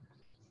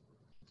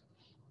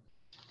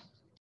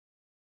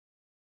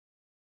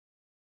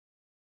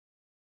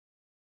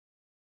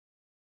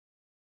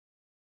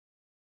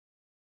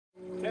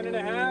 Ten and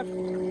a half.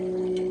 12.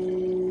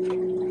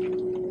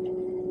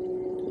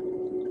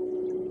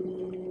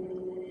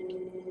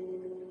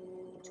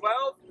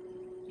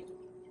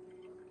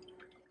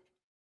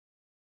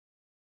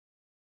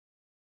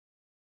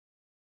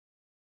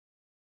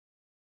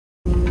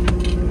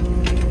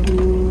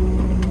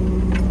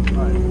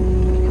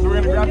 So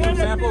we're going to grab some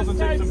samples and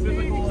take some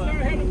physical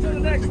heading to the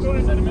next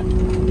one. sediment.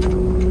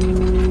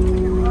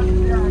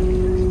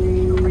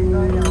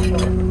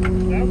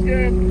 Sounds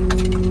good.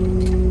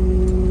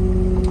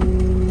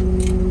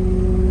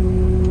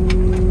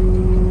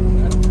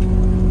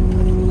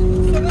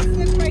 So what's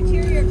the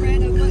criteria,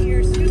 Brent, of what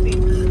you're scooping?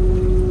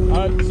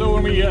 So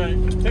when we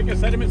take a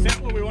sediment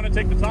sample, we want to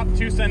take the top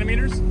 2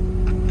 centimeters.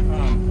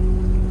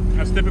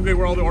 That's typically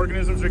where all the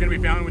organisms are going to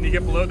be found. When you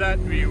get below that,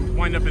 we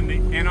wind up in the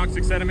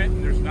anoxic sediment,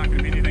 and there's not going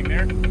to be anything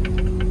there. Make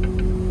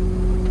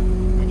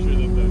sure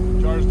that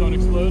the jars don't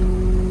explode.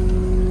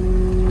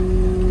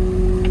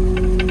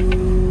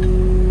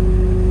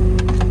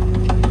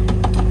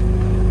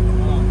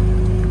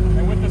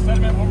 And with the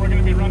sediment, what we're going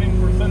to be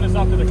running, we're sending this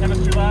off to the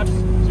chemistry labs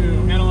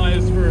to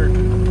analyze for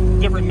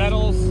different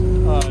metals,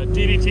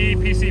 DDT,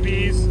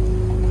 PCBs,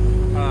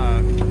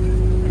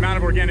 amount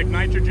of organic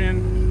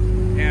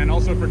nitrogen, and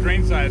also for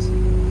grain size.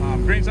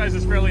 Grain size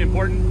is fairly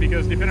important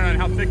because depending on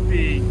how thick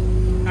the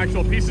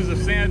actual pieces of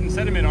sand and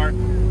sediment are,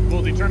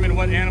 will determine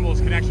what animals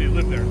can actually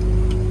live there.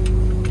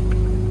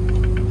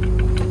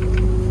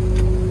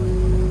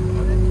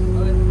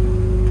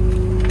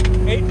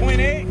 Okay.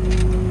 8.8.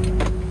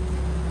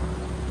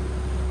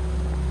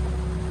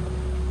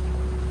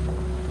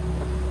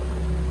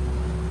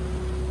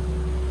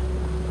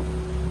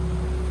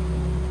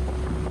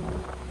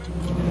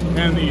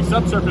 And the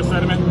subsurface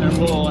sediment, and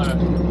we'll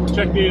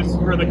check these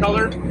for the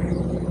color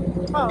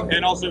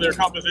and also their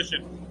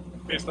composition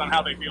based on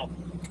how they feel.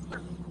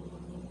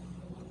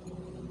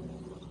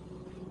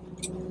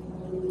 So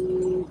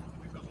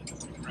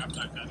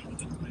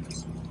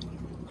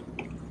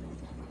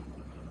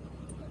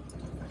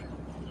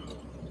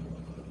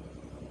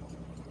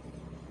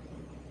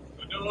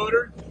no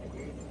odor.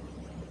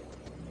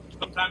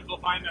 Sometimes we'll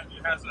find that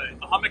it has a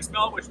hummic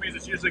smell, which means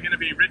it's usually going to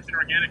be rich in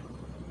organic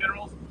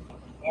minerals,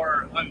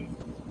 or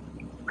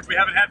which we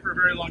haven't had for a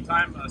very long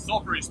time, a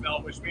sulfury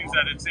smell, which means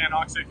that it's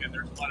anoxic and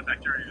there's a lot of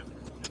bacteria in the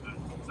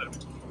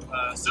sediment.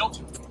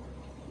 Silt?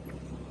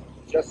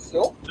 Just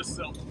silt? Just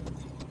silt.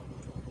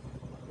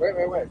 Wait.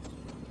 See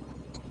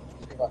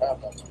if I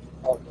have that.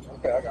 Oh,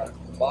 okay, I got it.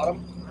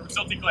 Bottom? Or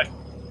silty clay.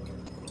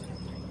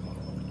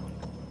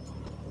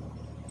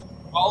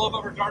 Olive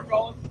over dark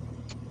olive?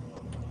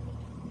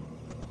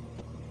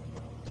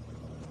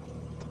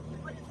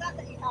 What is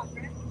that you have,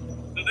 Brent?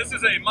 So this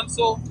is a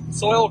Munsell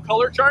soil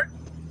color chart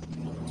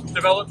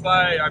developed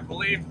by, I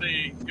believe,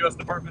 the U.S.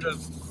 Department of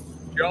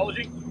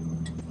Geology.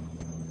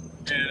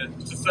 And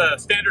it's just a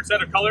standard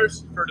set of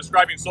colors for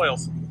describing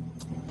soils.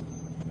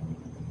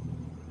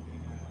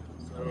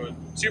 So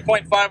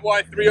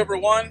 2.5Y 3 over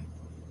 1,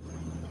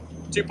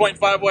 2.5Y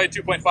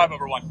 2.5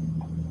 over 1.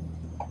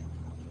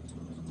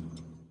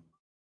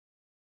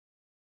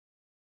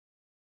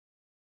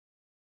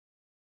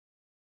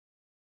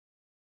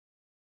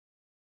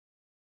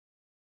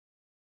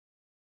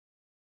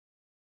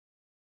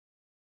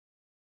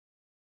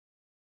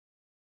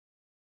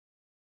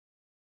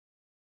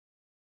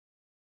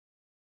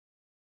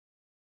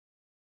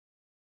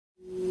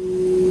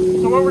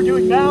 So what we're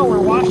doing now, we're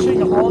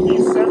washing all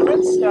these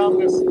sediments down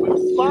this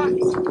spot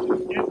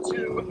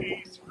into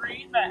a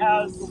screen that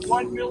has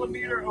 1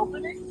 millimeter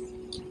opening.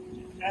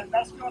 And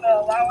that's going to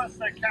allow us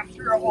to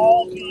capture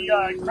all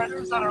the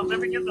critters that are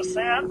living in the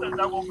sand, and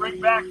that we'll bring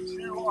back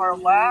to our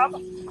lab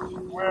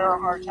where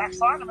our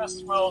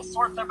taxonomists will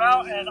sort them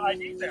out and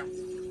ID them.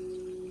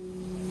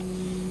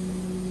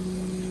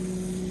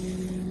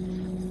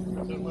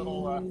 There's a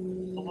little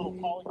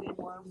polychaete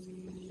worm.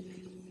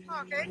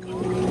 Okay.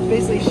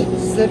 Basically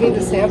sieving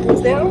the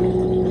samples down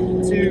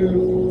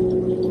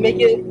to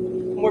make it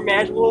more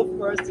manageable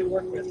for us to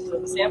work with. So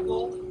the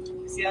sample,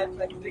 you see I had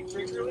like a big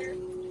brick earlier,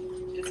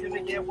 it's going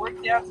to get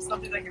worked down to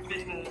something that can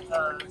fit in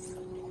a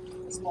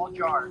small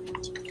jar.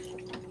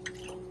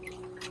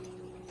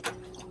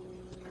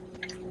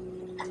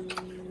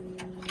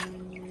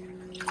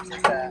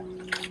 Just that.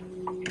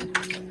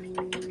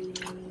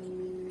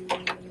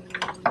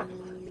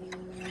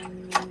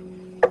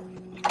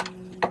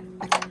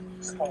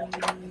 Small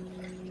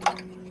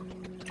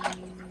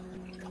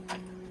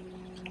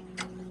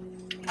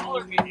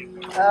or medium?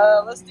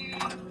 Let's do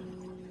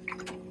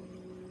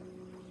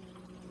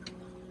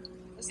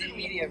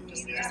medium,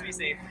 just to be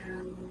safe.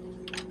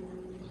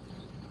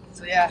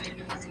 So yeah,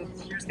 so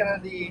here's kind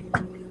of the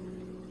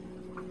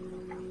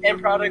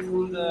end product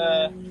from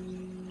the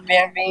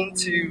Van vein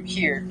to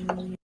here.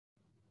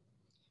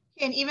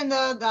 And even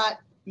though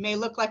that may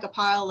look like a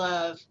pile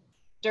of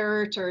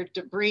dirt or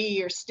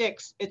debris or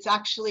sticks, it's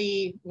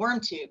actually worm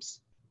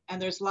tubes,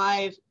 and there's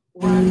live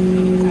worms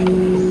inside of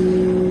these.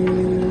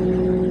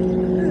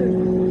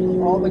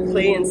 All the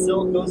clay and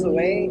silt goes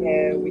away,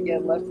 and we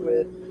get left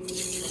with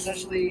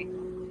essentially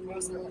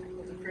most of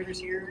the critters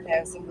here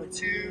and some of the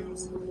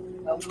tubes,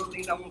 little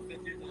things that won't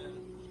fit through the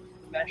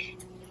mesh.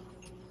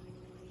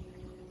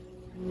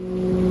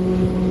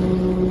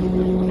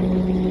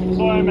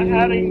 So I'm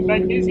adding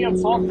magnesium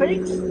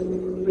sulfate,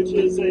 which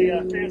is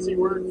a fancy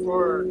word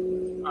for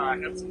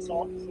Epsom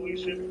salt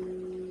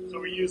solution. So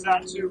we use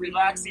that to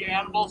relax the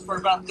animals for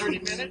about 30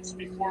 minutes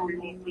before we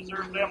will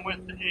preserve them with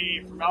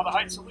a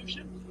formaldehyde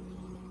solution.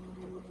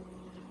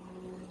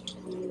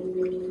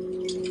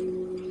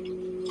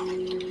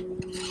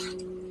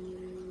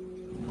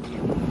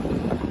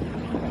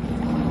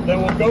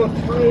 Then we'll go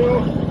through,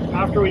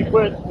 after we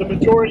put the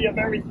majority of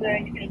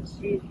everything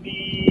into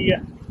the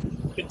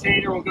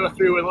container, we'll go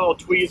through with little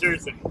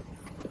tweezers and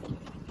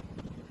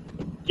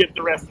get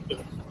the rest of the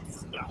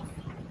stuff.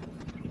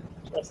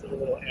 The rest of the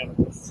little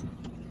animals.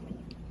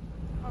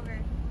 Okay.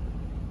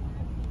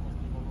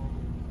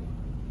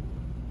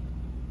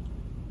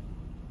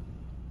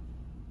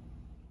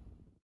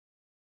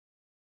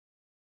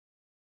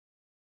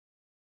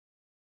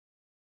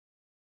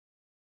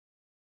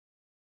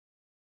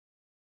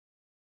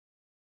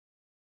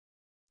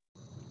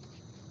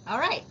 All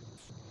right.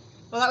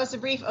 Well, that was a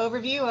brief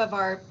overview of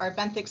our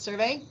benthic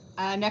survey.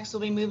 Next,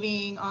 we'll be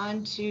moving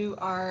on to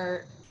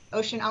our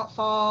ocean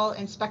outfall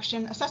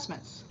inspection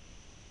assessments.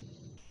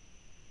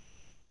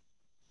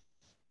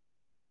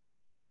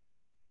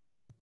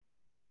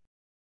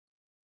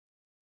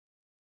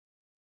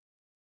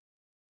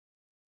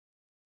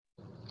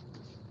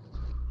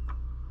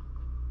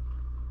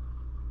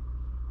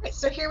 Right,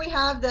 so here we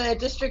have the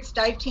district's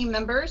dive team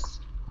members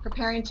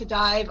preparing to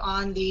dive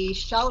on the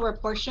shallower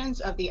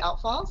portions of the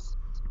outfalls.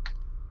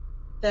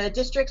 The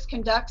district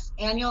conducts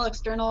annual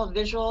external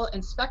visual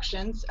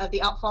inspections of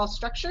the outfall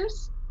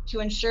structures to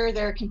ensure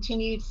their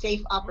continued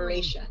safe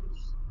operations.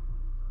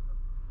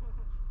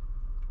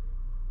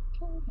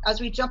 As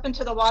we jump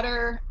into the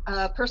water,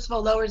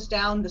 Percival lowers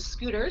down the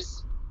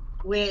scooters,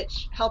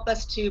 which help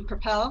us to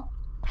propel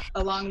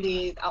along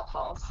the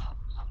outfalls.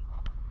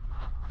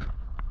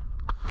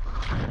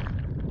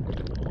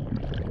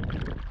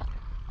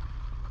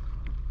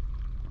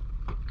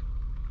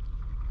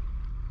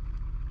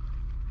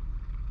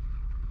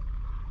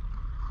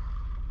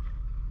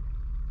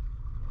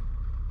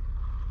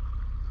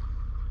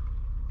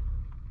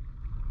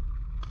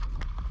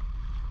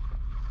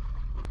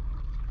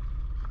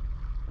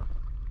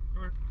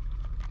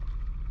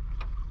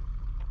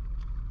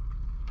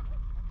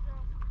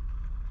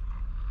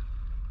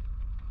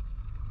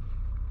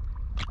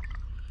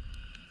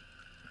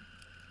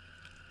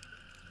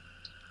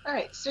 All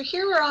right, so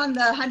here we're on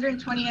the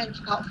 120-inch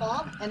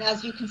outfall, and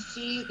as you can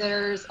see,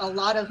 there's a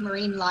lot of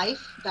marine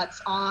life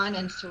that's on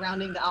and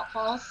surrounding the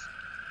outfalls.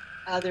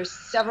 There's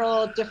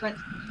several different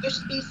fish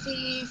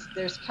species.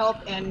 There's kelp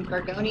and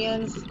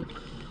gorgonians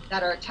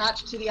that are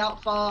attached to the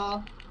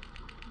outfall.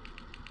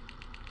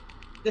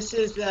 This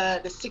is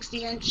the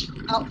 60-inch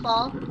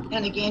outfall,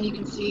 and again, you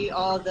can see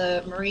all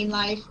the marine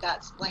life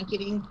that's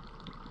blanketing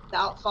the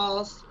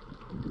outfalls.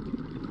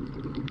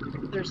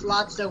 There's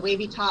lots of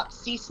wavy top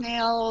sea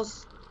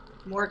snails,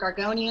 more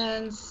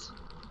gorgonians.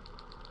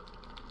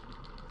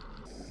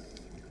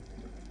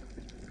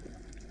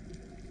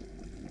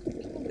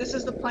 This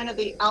is the point of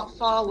the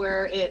outfall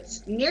where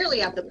it's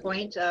nearly at the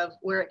point of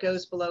where it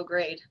goes below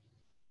grade.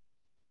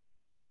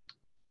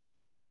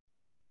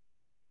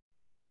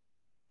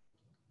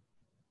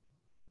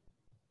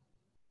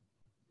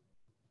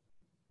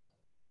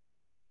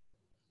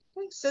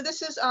 Okay, so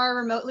this is our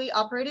remotely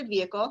operated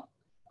vehicle,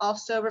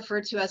 also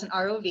referred to as an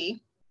ROV.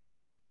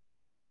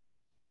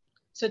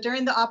 So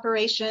during the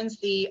operations,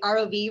 the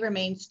ROV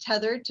remains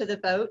tethered to the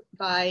boat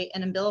by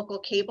an umbilical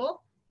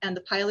cable, and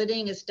the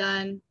piloting is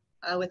done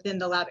within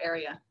the lab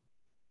area.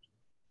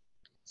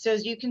 So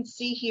as you can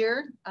see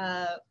here,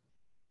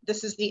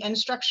 this is the end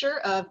structure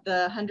of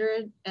the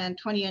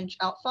 120-inch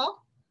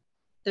outfall.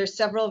 There's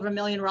several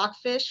vermilion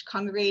rockfish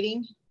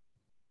congregating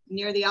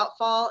near the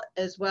outfall,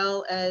 as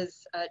well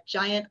as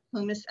giant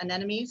humus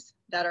anemones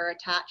that are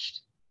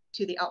attached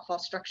to the outfall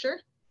structure.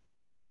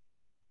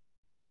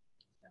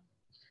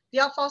 The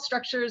outfall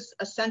structures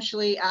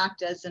essentially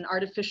act as an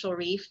artificial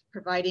reef,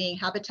 providing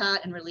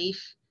habitat and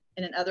relief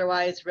in an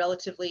otherwise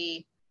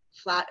relatively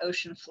flat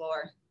ocean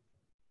floor.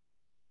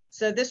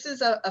 So this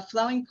is a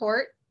flowing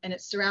port, and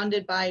it's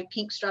surrounded by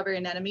pink strawberry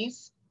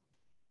anemones.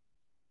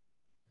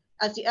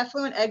 As the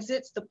effluent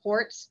exits the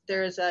ports,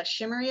 there is a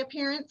shimmery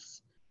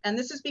appearance, and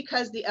this is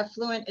because the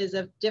effluent is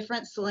of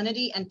different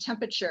salinity and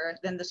temperature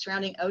than the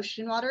surrounding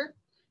ocean water,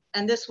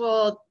 and this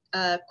will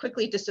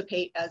quickly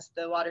dissipate as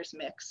the waters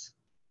mix.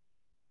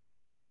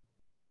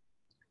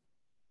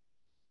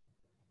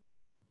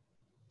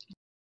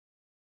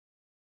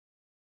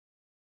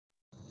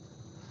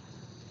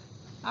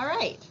 All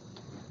right,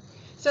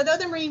 So though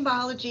the Marine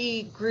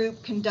Biology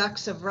Group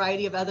conducts a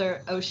variety of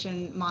other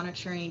ocean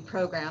monitoring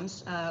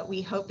programs,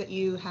 we hope that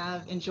you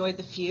have enjoyed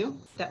the few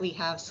that we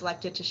have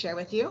selected to share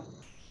with you.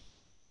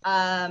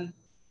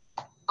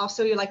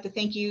 Also, we'd like to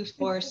thank you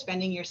for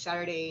spending your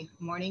Saturday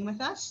morning with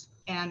us.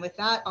 And with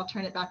that, I'll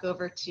turn it back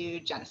over to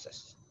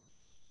Genesis.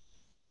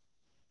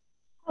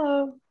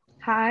 Hello.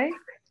 Hi.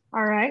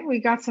 All right. We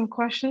got some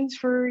questions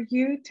for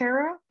you,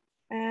 Terra,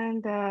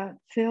 and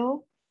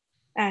Phil,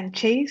 and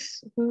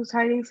Chase, who's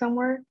hiding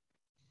somewhere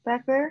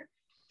back there.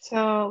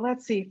 So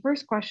let's see.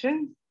 First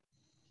question.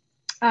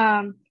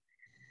 Where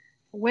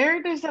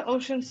does the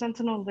Ocean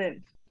Sentinel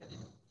live?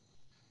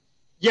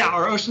 Yeah,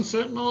 our Ocean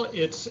Sentinel,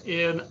 it's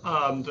in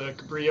the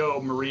Cabrillo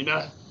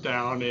Marina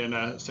down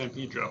in San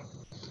Pedro.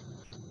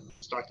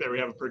 Stock there, we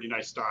have a pretty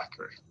nice stock.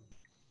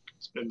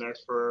 It's been there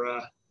for,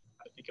 I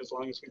think, as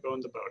long as we go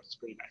in the boat. It's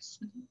pretty nice.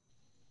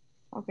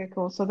 Okay,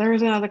 cool. So there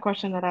was another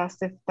question that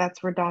asked if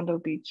that's Redondo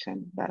Beach,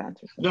 and that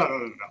answers it.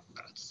 No,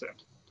 that's San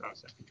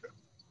Pedro.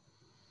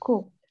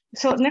 Cool.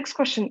 So next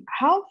question,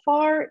 how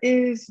far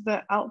is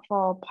the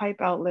outfall pipe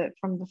outlet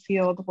from the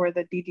field where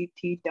the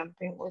DDT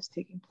dumping was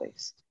taking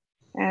place?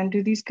 And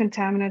do these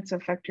contaminants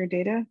affect your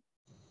data?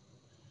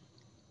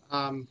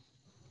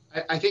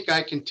 I think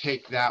I can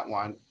take that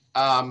one.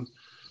 Our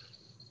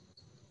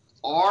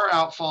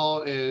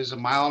outfall is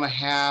 1.5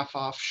 miles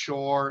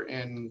offshore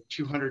and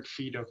 200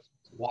 feet of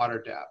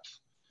water depth.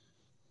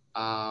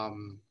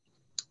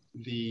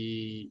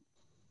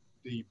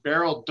 The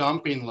barrel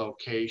dumping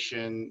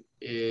location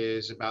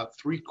is about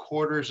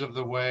 3/4 of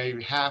the way,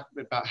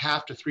 about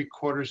half to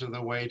 3/4 of the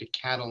way to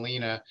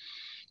Catalina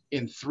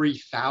in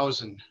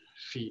 3,000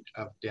 feet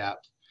of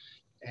depth.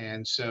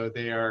 And so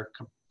they are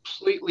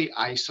completely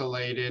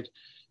isolated.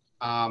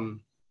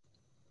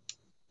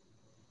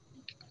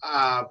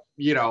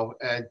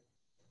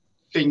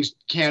 Things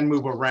can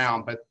move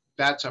around, but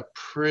that's a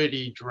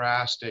pretty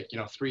drastic,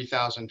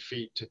 3,000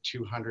 feet to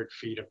 200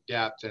 feet of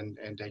depth, and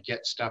to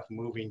get stuff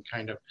moving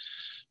kind of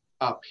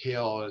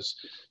uphill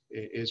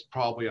is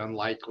probably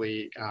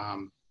unlikely.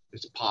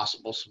 It's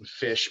possible some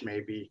fish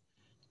maybe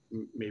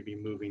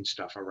moving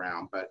stuff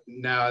around, but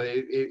no,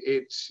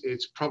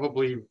 it's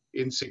probably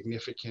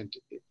insignificant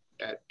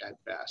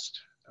at best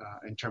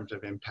in terms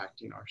of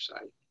impacting our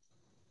site.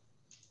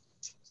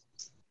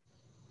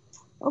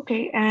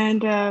 Okay,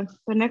 and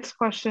the next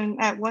question,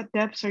 at what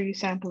depths are you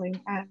sampling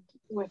and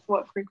with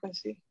what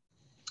frequency?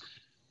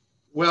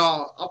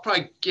 Well, I'll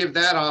probably give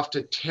that off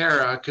to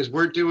Terra, because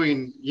we're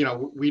doing,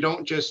 we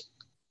don't just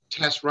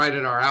test right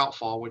at our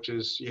outfall, which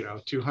is,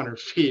 200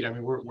 feet. I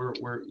mean, we're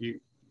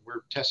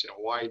testing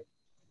a wide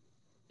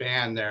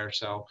band there.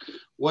 So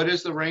what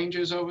is the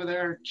ranges over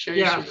there, Chase?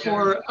 Yeah,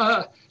 for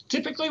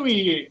typically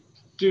we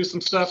do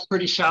some stuff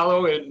pretty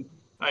shallow, and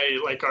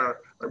like our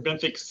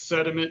benthic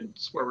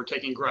sediments where we're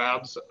taking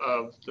grabs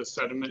of the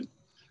sediment.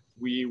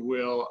 We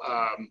will,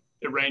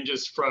 it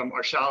ranges from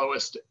our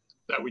shallowest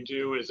that we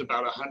do is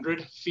about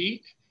 100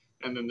 feet.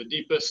 And then the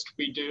deepest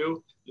we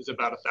do is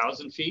about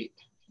 1,000 feet.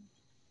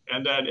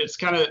 And then it's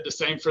kind of the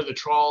same for the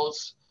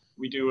trawls.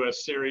 We do a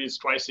series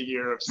twice a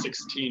year of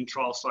 16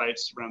 trawl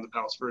sites around the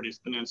Palos Verdes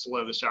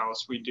Peninsula. The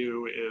shallowest we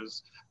do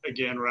is,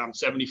 again, around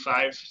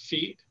 75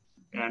 feet.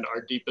 And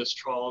our deepest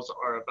trawls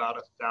are about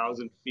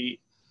 1,000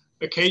 feet.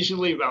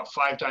 Occasionally, about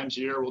 5 times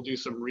a year, we'll do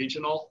some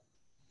regional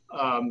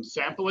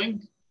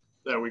sampling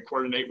that we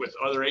coordinate with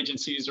other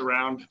agencies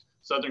around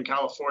Southern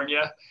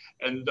California.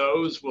 And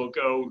those we'll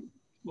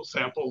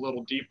sample a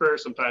little deeper.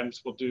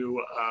 Sometimes we'll do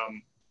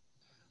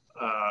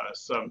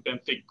some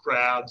benthic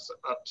grabs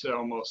up to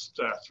almost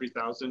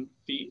 3,000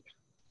 feet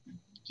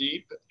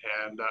deep.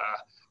 And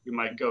we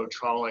might go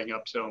trawling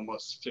up to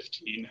almost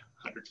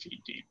 1,500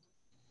 feet deep.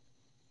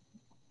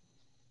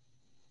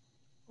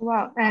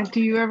 Wow, and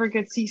do you ever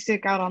get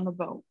seasick out on the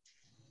boat?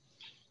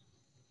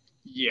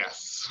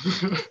 Yes.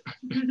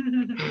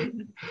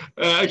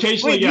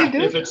 Occasionally, Wait, yeah.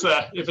 If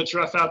it's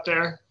rough out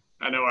there,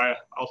 I know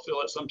I'll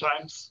feel it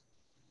sometimes.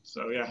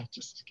 So yeah,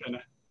 just kind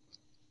of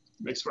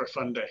makes for a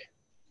fun day.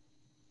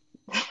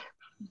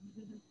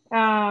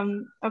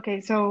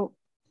 Okay, so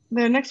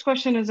the next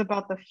question is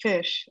about the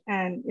fish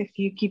and if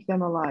you keep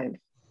them alive.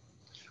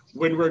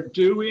 When we're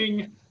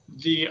doing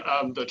the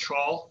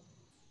trawl,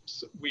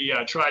 we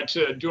try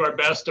to do our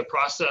best to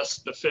process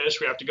the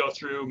fish. We have to go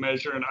through,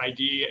 measure, and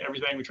ID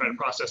everything. We try to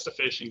process the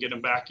fish and get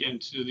them back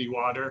into the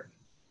water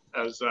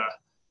as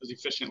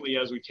efficiently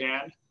as we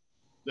can.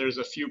 There's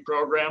a few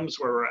programs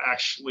where we're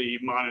actually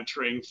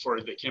monitoring for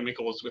the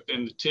chemicals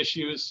within the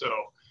tissues.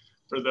 So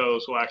for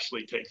those, we'll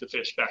actually take the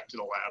fish back to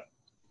the lab.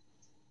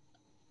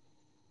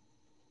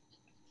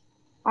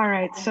 All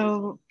right,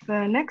 so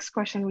the next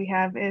question we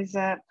have is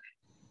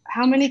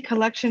how many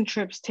collection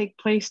trips take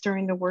place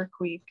during the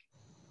work week?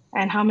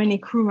 And how many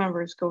crew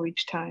members go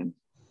each time?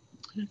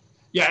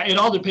 Yeah, it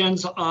all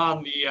depends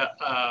on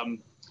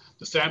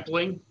the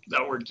sampling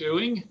that we're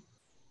doing.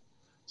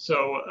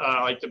 So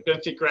like the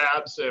benthic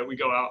grabs, we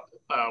go out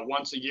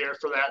once a year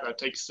for that. That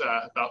takes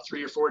about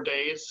 3 or 4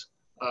 days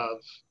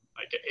of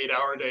like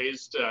 8-hour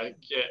days to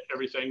get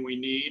everything we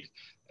need.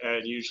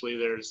 and usually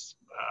there's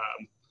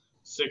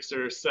 6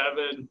 or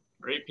 7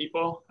 or 8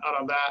 people out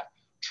on that.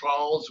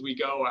 Trawls, we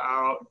go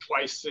out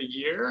twice a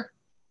year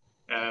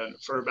and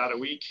for about a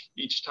week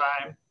each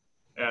time.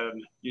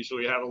 And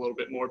usually we have a little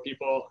bit more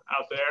people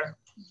out there,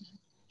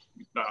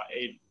 about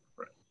 8,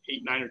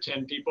 9 or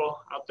 10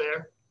 people out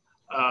there.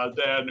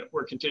 Then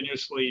we're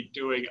continuously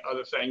doing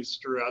other things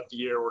throughout the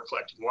year. We're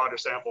collecting water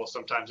samples.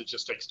 Sometimes it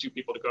just takes 2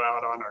 people to go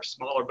out on our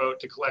smaller boat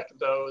to collect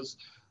those.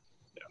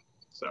 Yeah.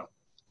 So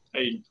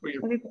we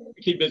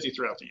keep busy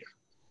throughout the year.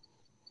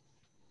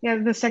 Yeah,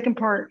 the second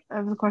part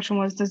of the question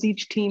was, does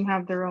each team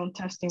have their own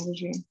testing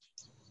regime?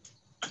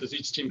 Does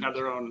each team have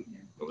their own,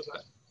 what was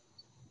that?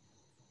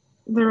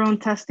 Their own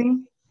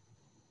testing?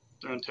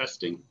 Their own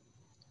testing?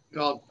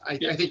 Well, I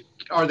think,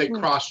 are they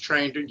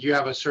cross-trained? Do you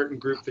have a certain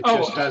group that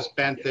just does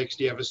benthics?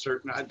 Do you have a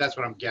certain, that's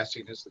what I'm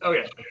guessing is.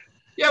 Okay.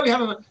 Yeah, we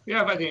have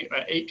I think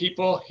 8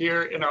 people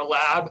here in our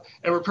lab,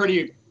 and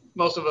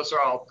most of us are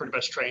all pretty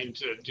much trained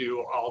to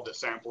do all the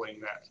sampling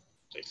that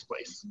takes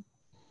place.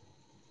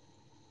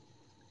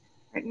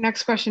 Right,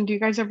 next question, do you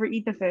guys ever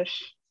eat the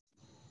fish?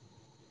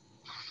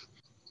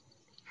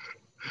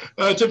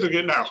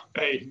 Typically, no.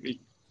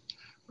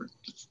 We're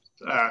just,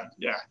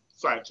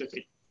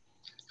 scientific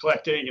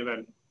collecting and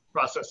then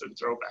process it and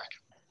throw back.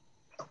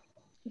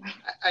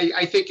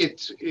 I think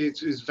it's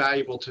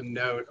valuable to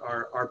note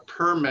our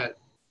permit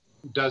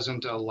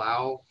doesn't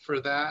allow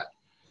for that.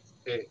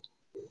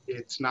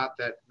 It's not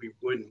that we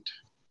wouldn't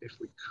if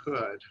we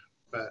could,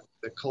 but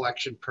the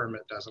collection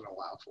permit doesn't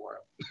allow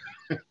for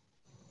it.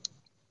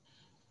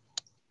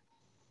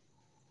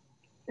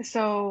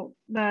 So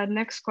the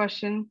next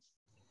question,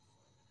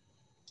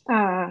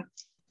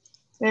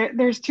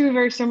 there's 2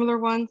 very similar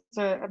ones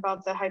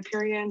about the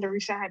Hyperion, the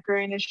recent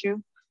Hyperion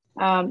issue.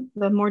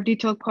 The more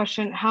detailed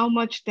question, how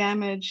much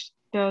damage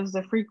does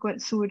the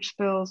frequent sewage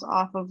spills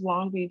off of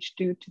Long Beach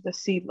do to the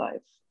sea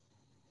life?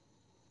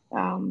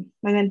 And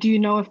then do you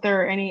know if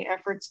there are any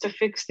efforts to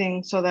fix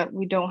things so that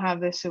we don't have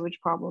this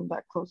sewage problem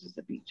that closes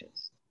the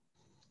beaches?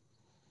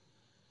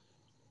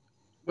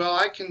 Well,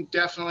 I can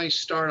definitely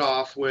start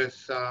off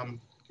with,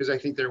 because I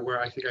think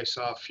I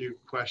saw a few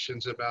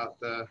questions about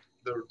the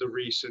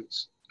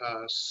recent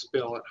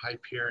spill at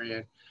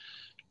Hyperion.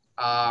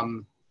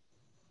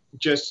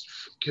 Just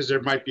because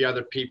there might be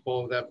other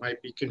people that might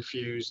be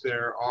confused,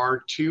 there are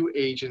 2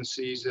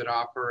 agencies that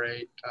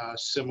operate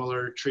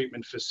similar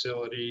treatment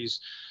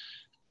facilities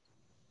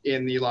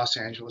in the Los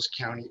Angeles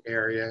County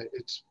area.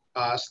 It's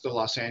us, the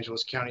Los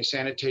Angeles County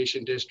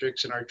Sanitation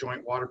Districts, and our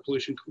Joint Water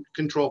Pollution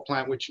Control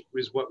Plant, which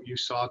is what you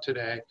saw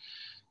today.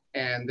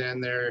 And then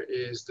there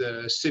is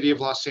the City of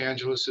Los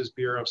Angeles's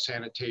Bureau of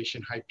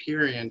Sanitation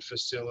Hyperion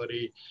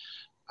facility,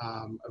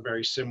 a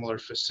very similar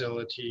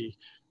facility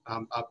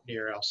up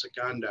near El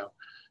Segundo.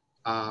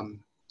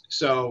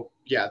 So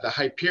yeah, the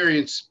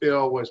Hyperion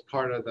spill was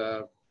part of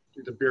the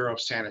Bureau of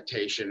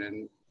Sanitation,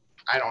 and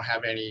I don't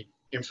have any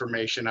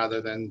information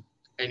other than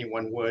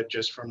anyone would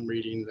just from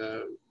reading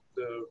the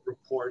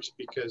reports,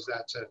 because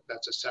that's a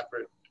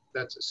separate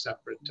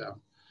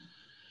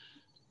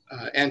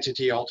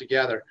entity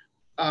altogether.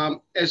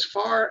 As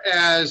far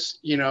as,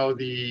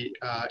 the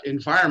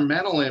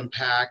environmental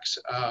impacts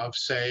of,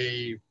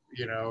 say,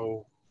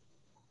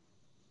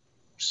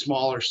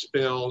 smaller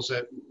spills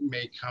that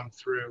may come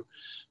through,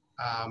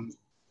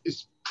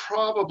 is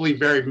probably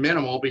very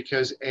minimal,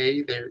 because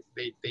they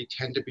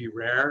tend to be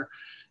rare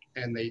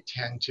and they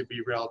tend to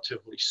be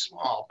relatively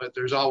small, but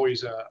there's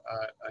always a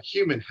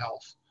human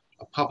health,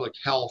 a public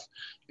health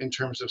in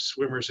terms of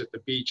swimmers at the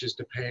beaches,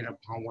 depending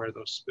upon where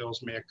those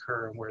spills may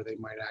occur and where they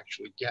might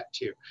actually get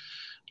to.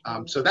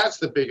 So that's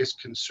the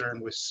biggest concern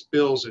with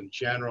spills in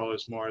general,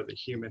 is more the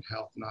human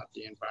health, not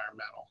the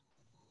environmental.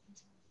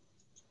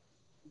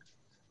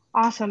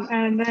 Awesome.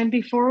 And then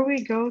before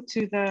we go on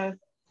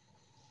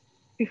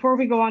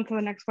to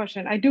the next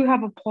question, I do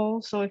have a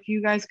poll. So if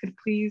you guys could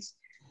please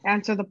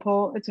answer the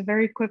poll. It's a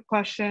very quick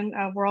question.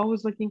 We're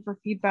always looking for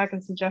feedback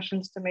and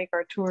suggestions to make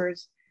our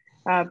tours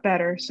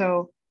better.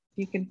 So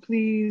you can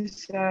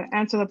please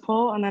answer the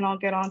poll, and then I'll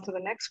get on to the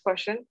next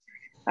question.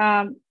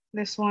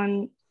 This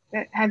one,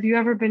 have you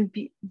ever been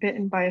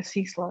bitten by a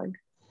sea slug?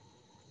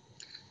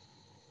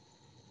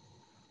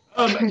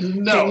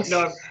 No.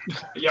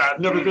 Yeah, I've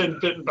never been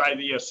bitten by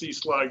the sea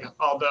slug,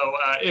 although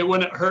it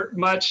wouldn't hurt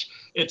much.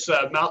 Its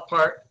mouth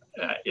part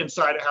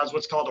inside, it has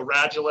what's called a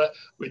radula,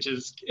 which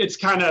is, it's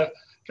kind of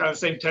the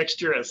same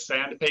texture as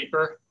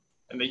sandpaper,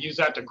 and they use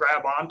that to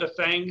grab onto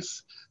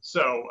things.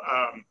 So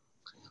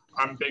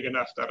I'm big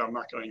enough that I'm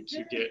not going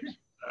to get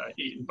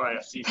eaten by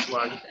a sea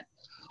slug.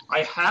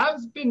 I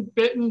have been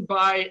bitten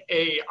by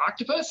a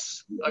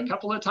octopus a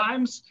couple of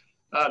times.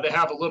 They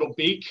have a little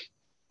beak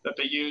that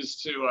they use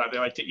to, they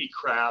like to eat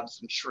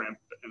crabs and shrimp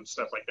and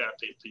stuff like that.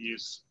 They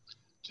use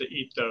to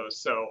eat those.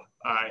 So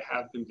I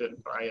have been bitten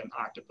by an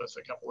octopus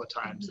a couple of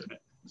times, and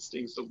it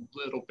stings a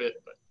little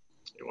bit, but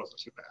it wasn't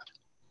too bad.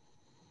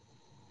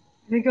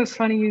 I think it was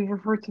funny you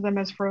referred to them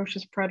as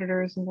ferocious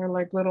predators, and they're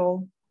like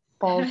little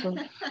balls of.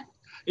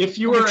 If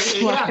you're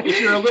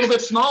a little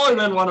bit smaller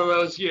than one of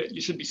those,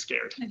 you should be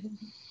scared.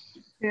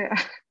 Yeah.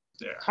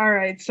 Yeah. All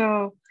right.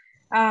 So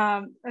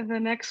the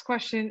next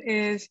question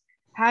is,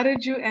 how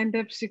did you end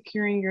up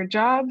securing your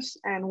jobs,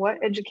 and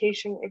what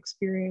education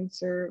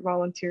experience or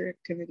volunteer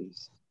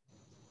activities?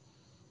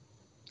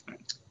 Who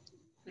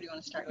do you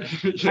want to start with?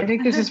 I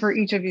think this is for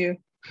each of you.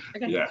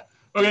 Okay. Yeah.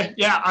 Okay.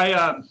 Yeah.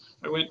 I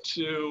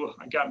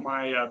got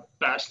my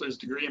bachelor's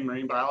degree in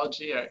marine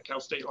biology at Cal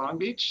State Long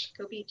Beach.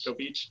 Go Beach. Go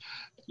Beach.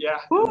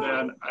 Yeah. Woo!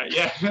 And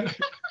then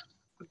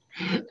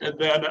and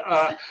then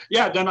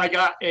then I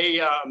got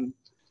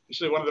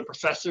actually one of the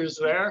professors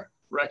there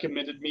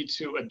recommended me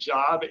to a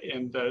job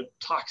in the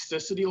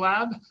toxicity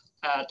lab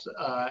at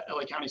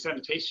LA County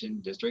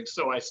Sanitation District.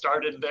 So I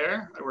started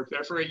there. I worked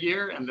there for a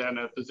year, and then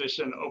a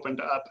position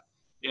opened up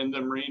in the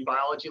marine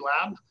biology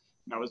lab,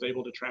 and I was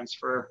able to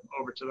transfer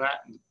over to that,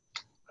 and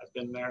I've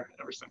been there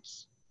ever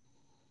since.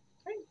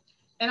 Great.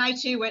 And I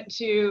too went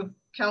to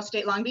Cal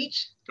State Long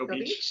Beach. Go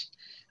Beach.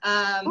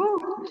 While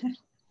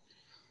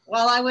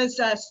I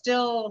was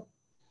still,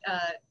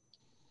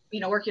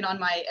 working on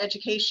my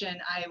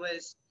education, I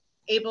was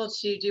able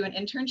to do an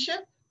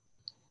internship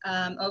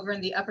over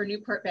in the Upper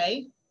Newport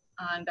Bay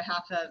on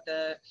behalf of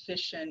the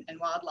fish and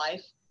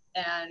wildlife.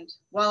 And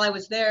while I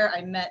was there,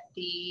 I met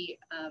the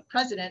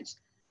president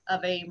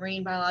of a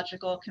marine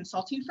biological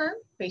consulting firm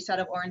based out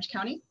of Orange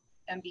County,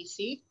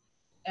 MBC.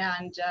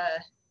 And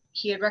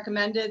he had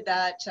recommended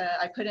that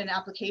I put in an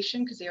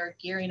application because they were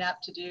gearing up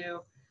to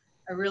do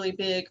a really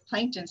big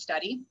plankton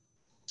study.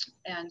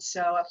 And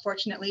so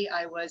fortunately,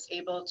 I was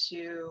able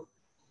to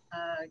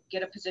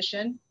get a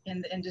position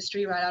in the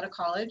industry right out of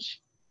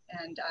college.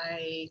 And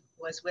I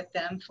was with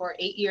them for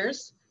 8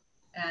 years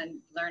and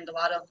learned a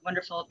lot of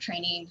wonderful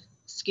training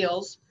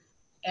skills.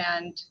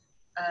 And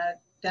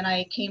then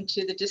I came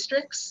to the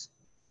districts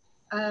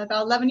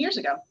about 11 years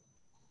ago.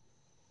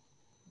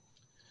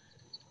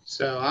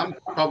 So I'm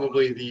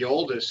probably the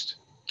oldest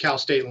Cal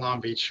State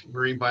Long Beach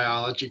marine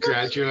biology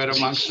graduate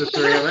amongst the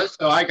three of us.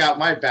 So I got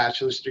my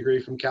bachelor's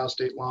degree from Cal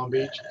State Long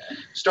Beach,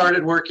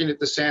 started working at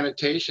the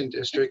sanitation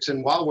districts,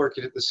 and while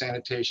working at the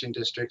sanitation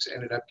districts,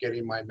 ended up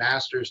getting my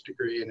master's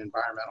degree in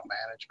environmental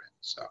management.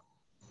 So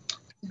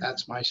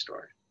that's my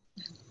story.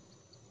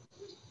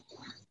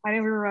 I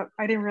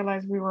didn't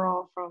realize we were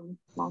all from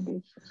Long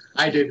Beach.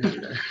 I didn't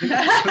either.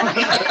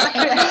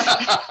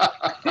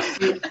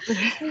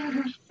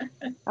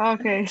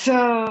 Okay,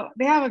 so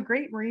they have a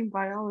great marine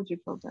biology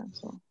program,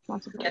 so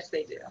not surprised. Yes,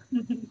 they do.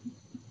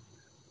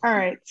 All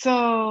right,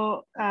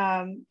 so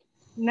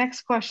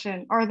next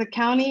question. Are the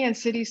county and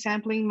city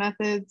sampling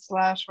methods /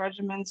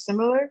 regimens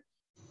similar?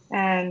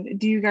 And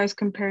do you guys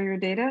compare your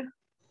data?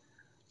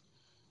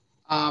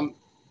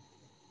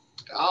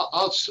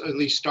 I'll at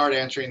least start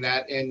answering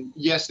that. And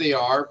yes, they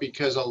are,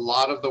 because a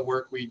lot of the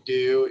work we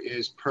do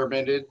is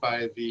permitted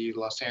by the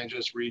Los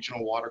Angeles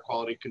Regional Water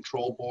Quality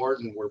Control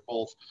Board, and we're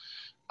both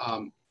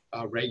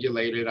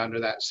regulated under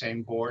that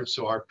same board.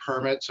 So our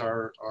permits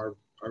are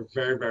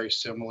very, very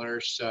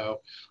similar. So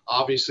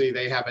obviously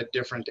they have a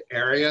different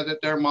area that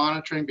they're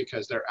monitoring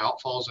because their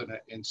outfalls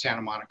in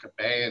Santa Monica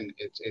Bay, and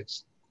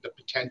it's the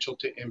potential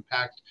to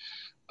impact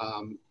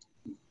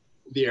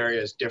the area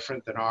is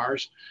different than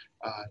ours.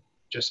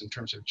 Just in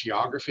terms of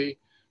geography,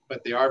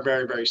 but they are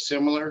very, very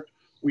similar.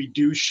 We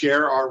do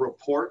share our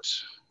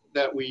reports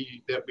that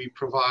we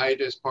provide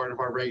as part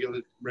of our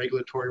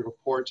regulatory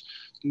reports,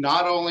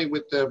 not only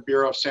with the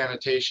Bureau of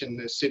Sanitation,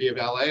 the City of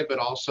LA, but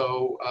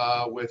also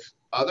with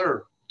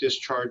other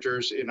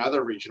dischargers in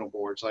other regional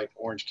boards like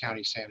Orange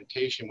County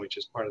Sanitation, which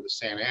is part of the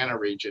Santa Ana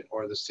region,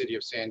 or the City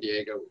of San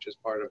Diego, which is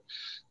part of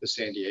the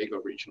San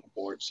Diego Regional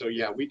Board. So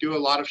yeah, we do a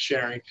lot of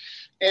sharing.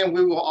 And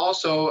we will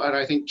also, and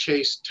I think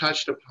Chase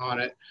touched upon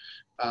it,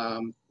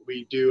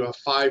 we do a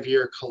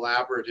 5-year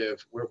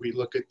collaborative where we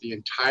look at the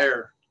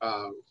entire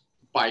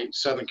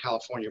Southern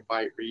California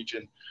Bight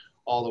region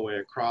all the way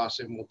across,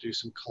 and we'll do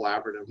some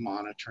collaborative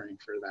monitoring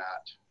for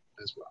that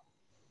as well.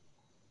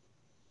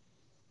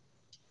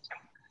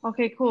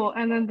 Okay, cool.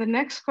 And then the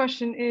next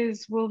question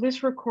is, will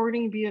this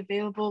recording be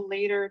available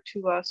later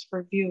to us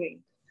for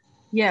viewing?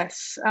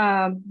 Yes,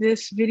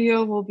 this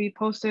video will be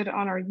posted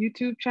on our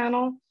YouTube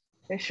channel.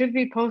 It should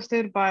be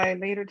posted by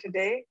later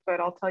today, but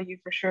I'll tell you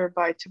for sure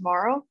by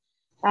tomorrow.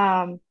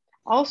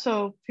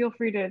 Also, feel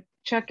free to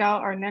check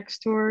out our next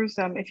tours.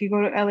 If you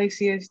go to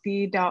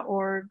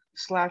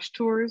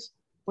lacsd.org/tours,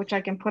 which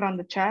I can put on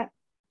the chat,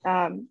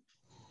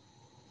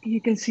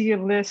 you can see a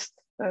list,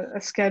 a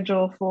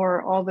schedule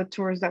for all the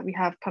tours that we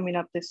have coming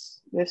up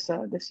this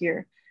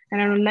year. And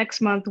then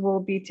next month, we'll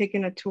be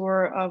taking a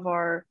tour of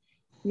our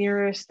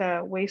nearest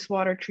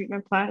wastewater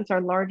treatment plant. It's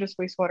our largest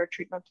wastewater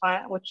treatment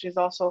plant, which is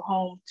also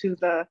home to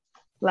the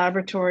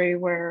laboratory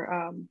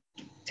where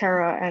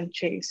Terra and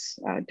Chase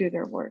do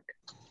their work.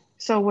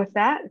 So with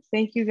that,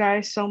 thank you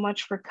guys so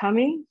much for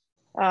coming.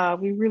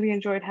 We really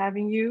enjoyed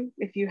having you.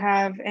 If you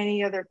have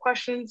any other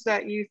questions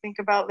that you think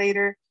about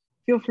later,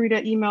 feel free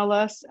to email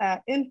us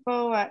at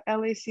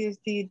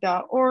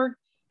info@lacsd.org,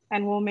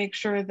 and we'll make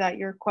sure that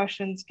your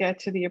questions get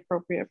to the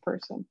appropriate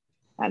person.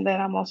 And then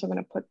I'm also going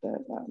to put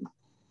the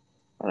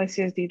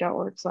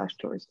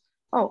lacsd.org/tours.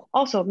 Oh,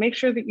 also make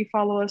sure that you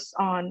follow us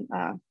on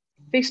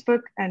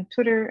Facebook and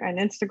Twitter and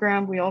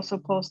Instagram. We also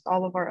post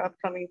all of our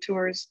upcoming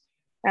tours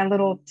and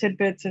little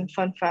tidbits and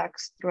fun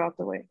facts throughout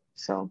the way.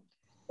 So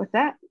with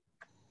that,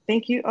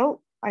 thank you.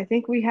 Oh, I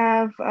think we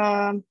have,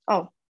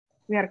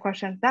 we had a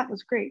question. That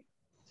was great.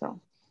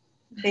 So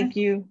thank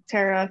you,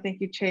 Terra.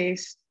 Thank you,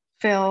 Chase,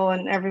 Phil,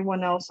 and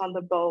everyone else on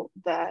the boat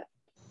that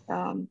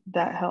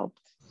helped.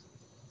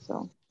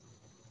 So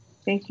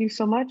thank you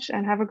so much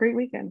and have a great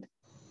weekend.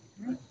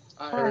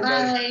 Bye,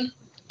 everybody.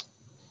 Bye.